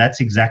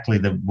 that's exactly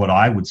what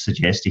I would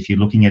suggest if you're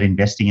looking at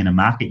investing in a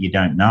market you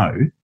don't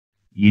know.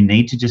 you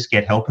need to just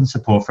get help and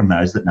support from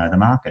those that know the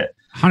market.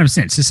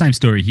 100%. It's the same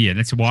story here.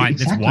 That's why.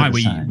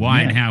 Exactly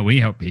and how we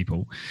help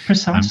people.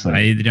 Precisely.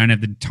 They either don't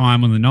have the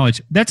time or the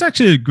knowledge. That's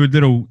actually a good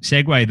little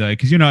segue, though,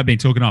 because you and I have been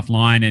talking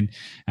offline,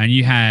 and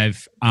you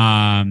have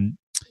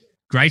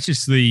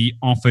graciously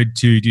offered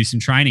to do some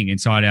training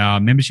inside our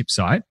membership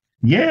site.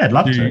 Yeah, I'd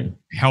love to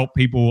help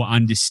people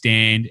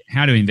understand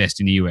how to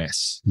invest in the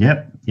US.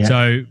 Yep.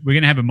 So we're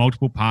going to have a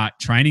multiple part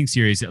training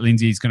series that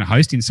Lindsay is going to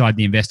host inside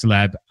the Investor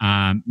Lab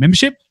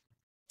membership.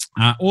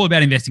 All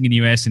about investing in the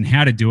US and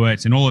how to do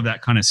it and all of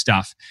that kind of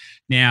stuff.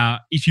 Now,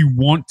 if you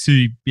want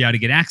to be able to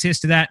get access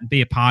to that and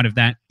be a part of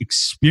that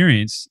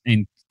experience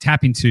and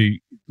tap into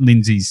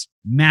Lindsay's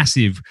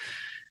massive,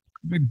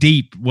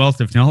 deep wealth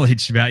of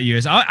knowledge about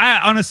US, I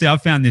honestly,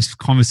 I've found this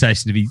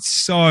conversation to be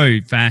so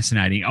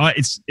fascinating.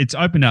 It's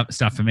opened up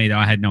stuff for me that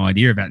I had no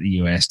idea about the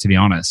US, to be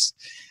honest.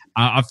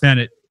 I've found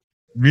it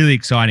really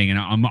exciting, and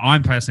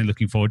I'm personally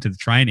looking forward to the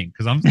training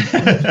because I'm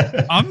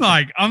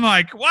like,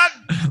 what?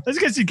 Let's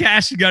get some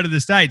cash and go to the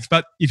States.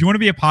 But if you want to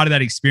be a part of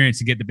that experience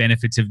and get the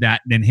benefits of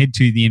that, then head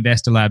to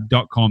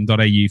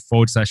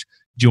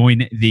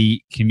theinvestorlab.com.au/join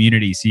the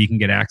community so you can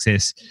get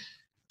access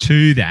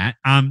to that.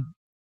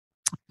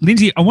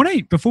 Lindsay, I want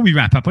to, before we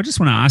wrap up, I just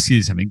want to ask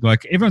you something.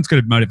 Like, everyone's got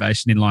a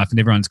motivation in life and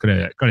everyone's got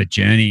a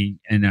journey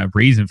and a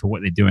reason for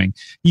what they're doing.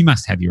 You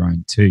must have your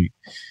own too.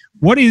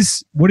 What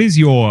is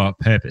your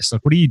purpose?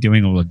 Like, what are you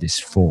doing all of this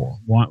for?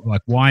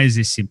 Why is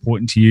this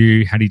important to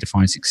you? How do you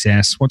define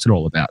success? What's it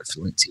all about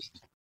for Lindsay?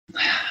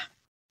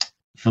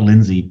 For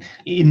Lindsay,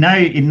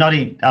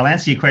 I'll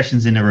answer your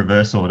questions in a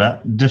reverse order.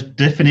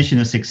 Definition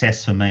of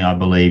success for me, I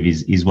believe,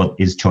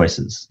 is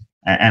choices.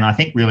 And I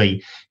think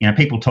really,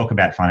 people talk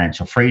about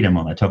financial freedom,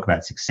 or they talk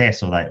about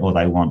success, or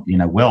they want,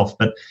 wealth,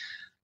 but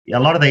a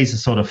lot of these are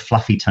sort of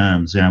fluffy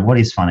terms. What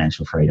is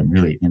financial freedom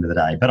really at the end of the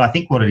day? But I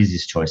think what it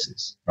is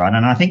choices, right?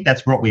 And I think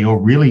that's what we all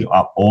really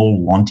are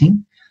all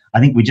wanting. I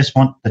think we just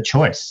want the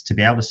choice to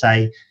be able to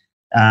say,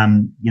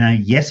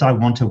 yes, I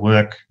want to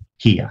work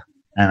here,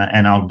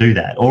 and I'll do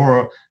that.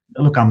 Or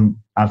look,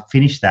 I've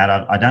finished that.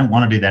 I don't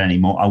want to do that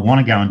anymore. I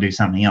want to go and do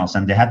something else,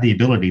 and to have the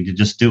ability to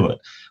just do it.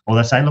 Or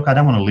they say, look, I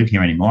don't want to live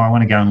here anymore. I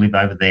want to go and live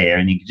over there,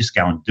 and you can just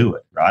go and do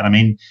it, right? I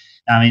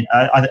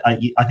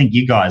think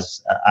you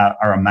guys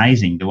are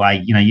amazing. The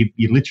way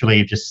you literally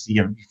have just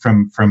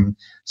from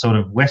sort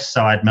of west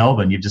side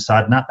Melbourne, you've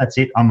decided, no, that's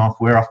it. I'm off.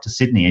 We're off to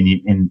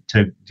Sydney, and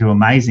to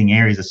amazing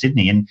areas of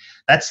Sydney, and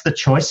that's the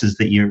choices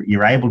that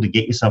you're able to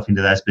get yourself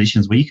into those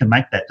positions where you can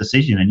make that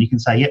decision and you can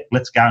say, yep,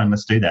 let's go and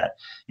let's do that.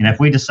 If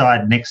we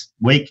decide next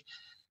week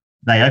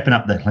they open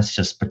up let's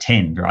just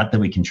pretend, right, that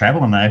we can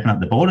travel, and they open up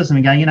the borders and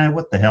we go,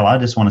 what the hell, I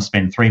just want to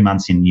spend 3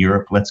 months in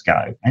Europe, let's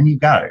go. And you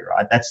go,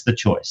 right? That's the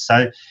choice.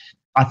 So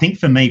I think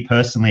for me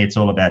personally, it's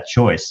all about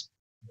choice.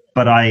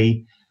 But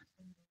I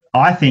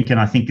think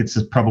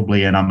it's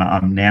probably, and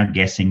I'm now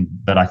guessing,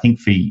 but I think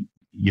for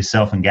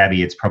yourself and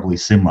Gabby, it's probably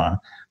similar.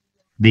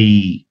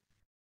 The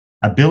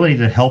ability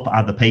to help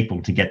other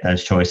people to get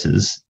those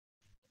choices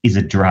is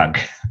a drug,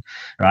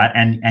 right?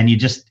 And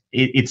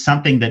it's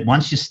something that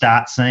once you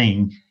start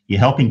seeing, you're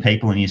helping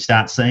people and you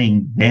start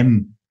seeing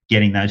them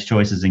getting those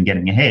choices and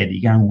getting ahead,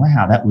 you're going,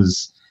 wow,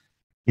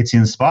 it's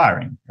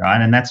inspiring,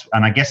 right? And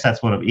I guess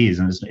that's what it is.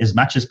 And as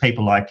much as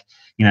people like,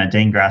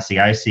 Dean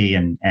Graziosi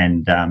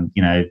and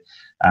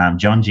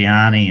John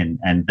Gianni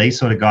and these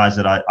sort of guys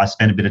that I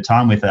spend a bit of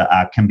time with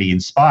can be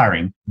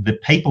inspiring, the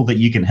people that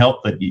you can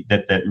help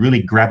that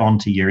really grab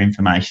onto your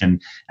information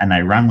and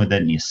they run with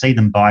it, and you see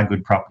them buy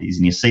good properties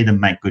and you see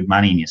them make good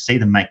money and you see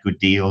them make good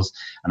deals,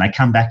 and they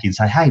come back and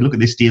say, hey, look at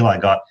this deal I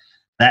got.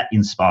 That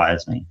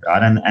inspires me,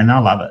 right? And I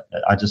love it.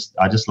 I just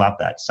love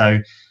that. So,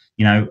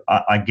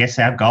 I guess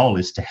our goal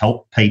is to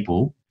help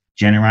people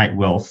generate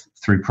wealth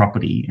through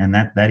property, and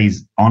that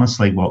is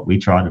honestly what we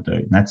try to do.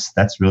 And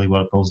that's really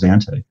what it boils down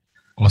to.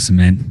 Awesome,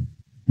 man.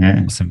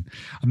 Yeah. Awesome.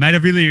 Mate,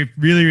 I've really,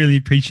 really, really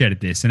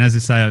appreciated this. And as I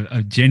say,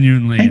 I've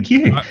genuinely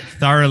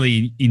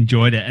thoroughly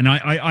enjoyed it. And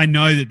I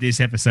know that this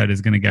episode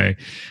is going to go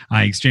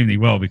extremely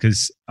well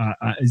because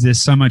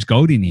there's so much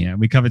gold in here.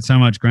 We covered so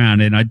much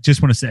ground. And I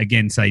just want to say a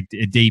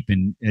deep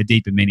and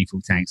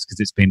meaningful thanks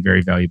because it's been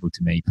very valuable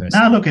to me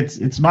personally. No, look,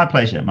 it's my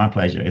pleasure. My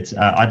pleasure. It's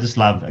I just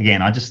love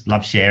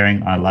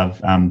sharing. I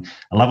love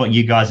what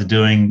you guys are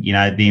doing.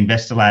 The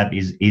Investor Lab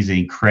is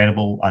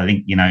incredible. I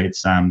think,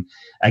 it's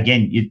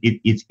again,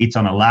 it's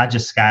on a larger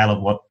scale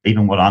of what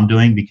I'm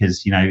doing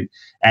because,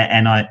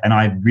 and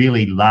I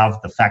really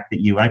love the fact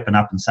that you open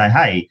up and say,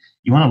 hey,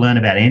 you want to learn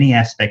about any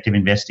aspect of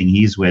investing,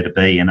 here's where to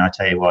be. And I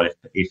tell you what,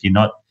 if you're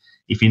not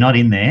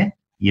in there,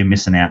 you're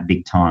missing out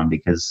big time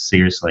because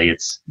seriously,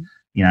 it's,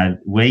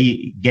 where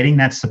you getting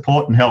that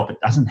support and help, it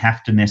doesn't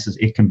have to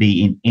necessarily, it can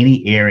be in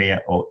any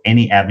area or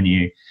any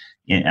avenue,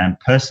 and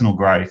personal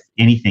growth,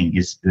 anything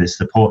the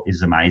support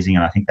is amazing.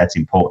 And I think that's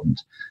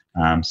important.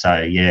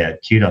 So yeah,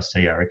 kudos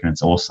to you. I reckon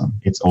it's awesome.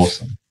 It's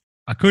awesome.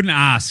 I could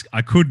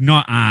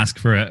not ask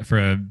for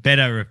a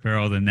better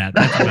referral than that.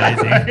 That's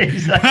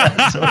amazing.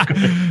 That's all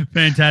good.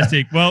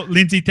 Fantastic. Well,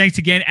 Lindsay, thanks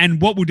again.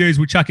 And what we'll do is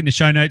we'll chuck in the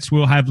show notes.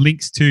 We'll have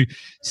links to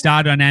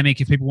Star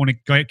Dynamic if people want to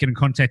get in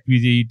contact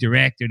with you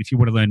direct, and if you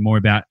want to learn more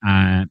about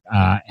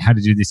how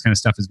to do this kind of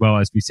stuff as well.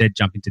 As we said,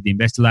 jump into the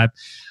Investor Lab.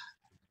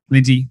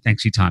 Lindsay,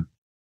 thanks for your time.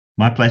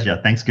 My pleasure.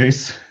 Thanks,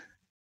 Goose.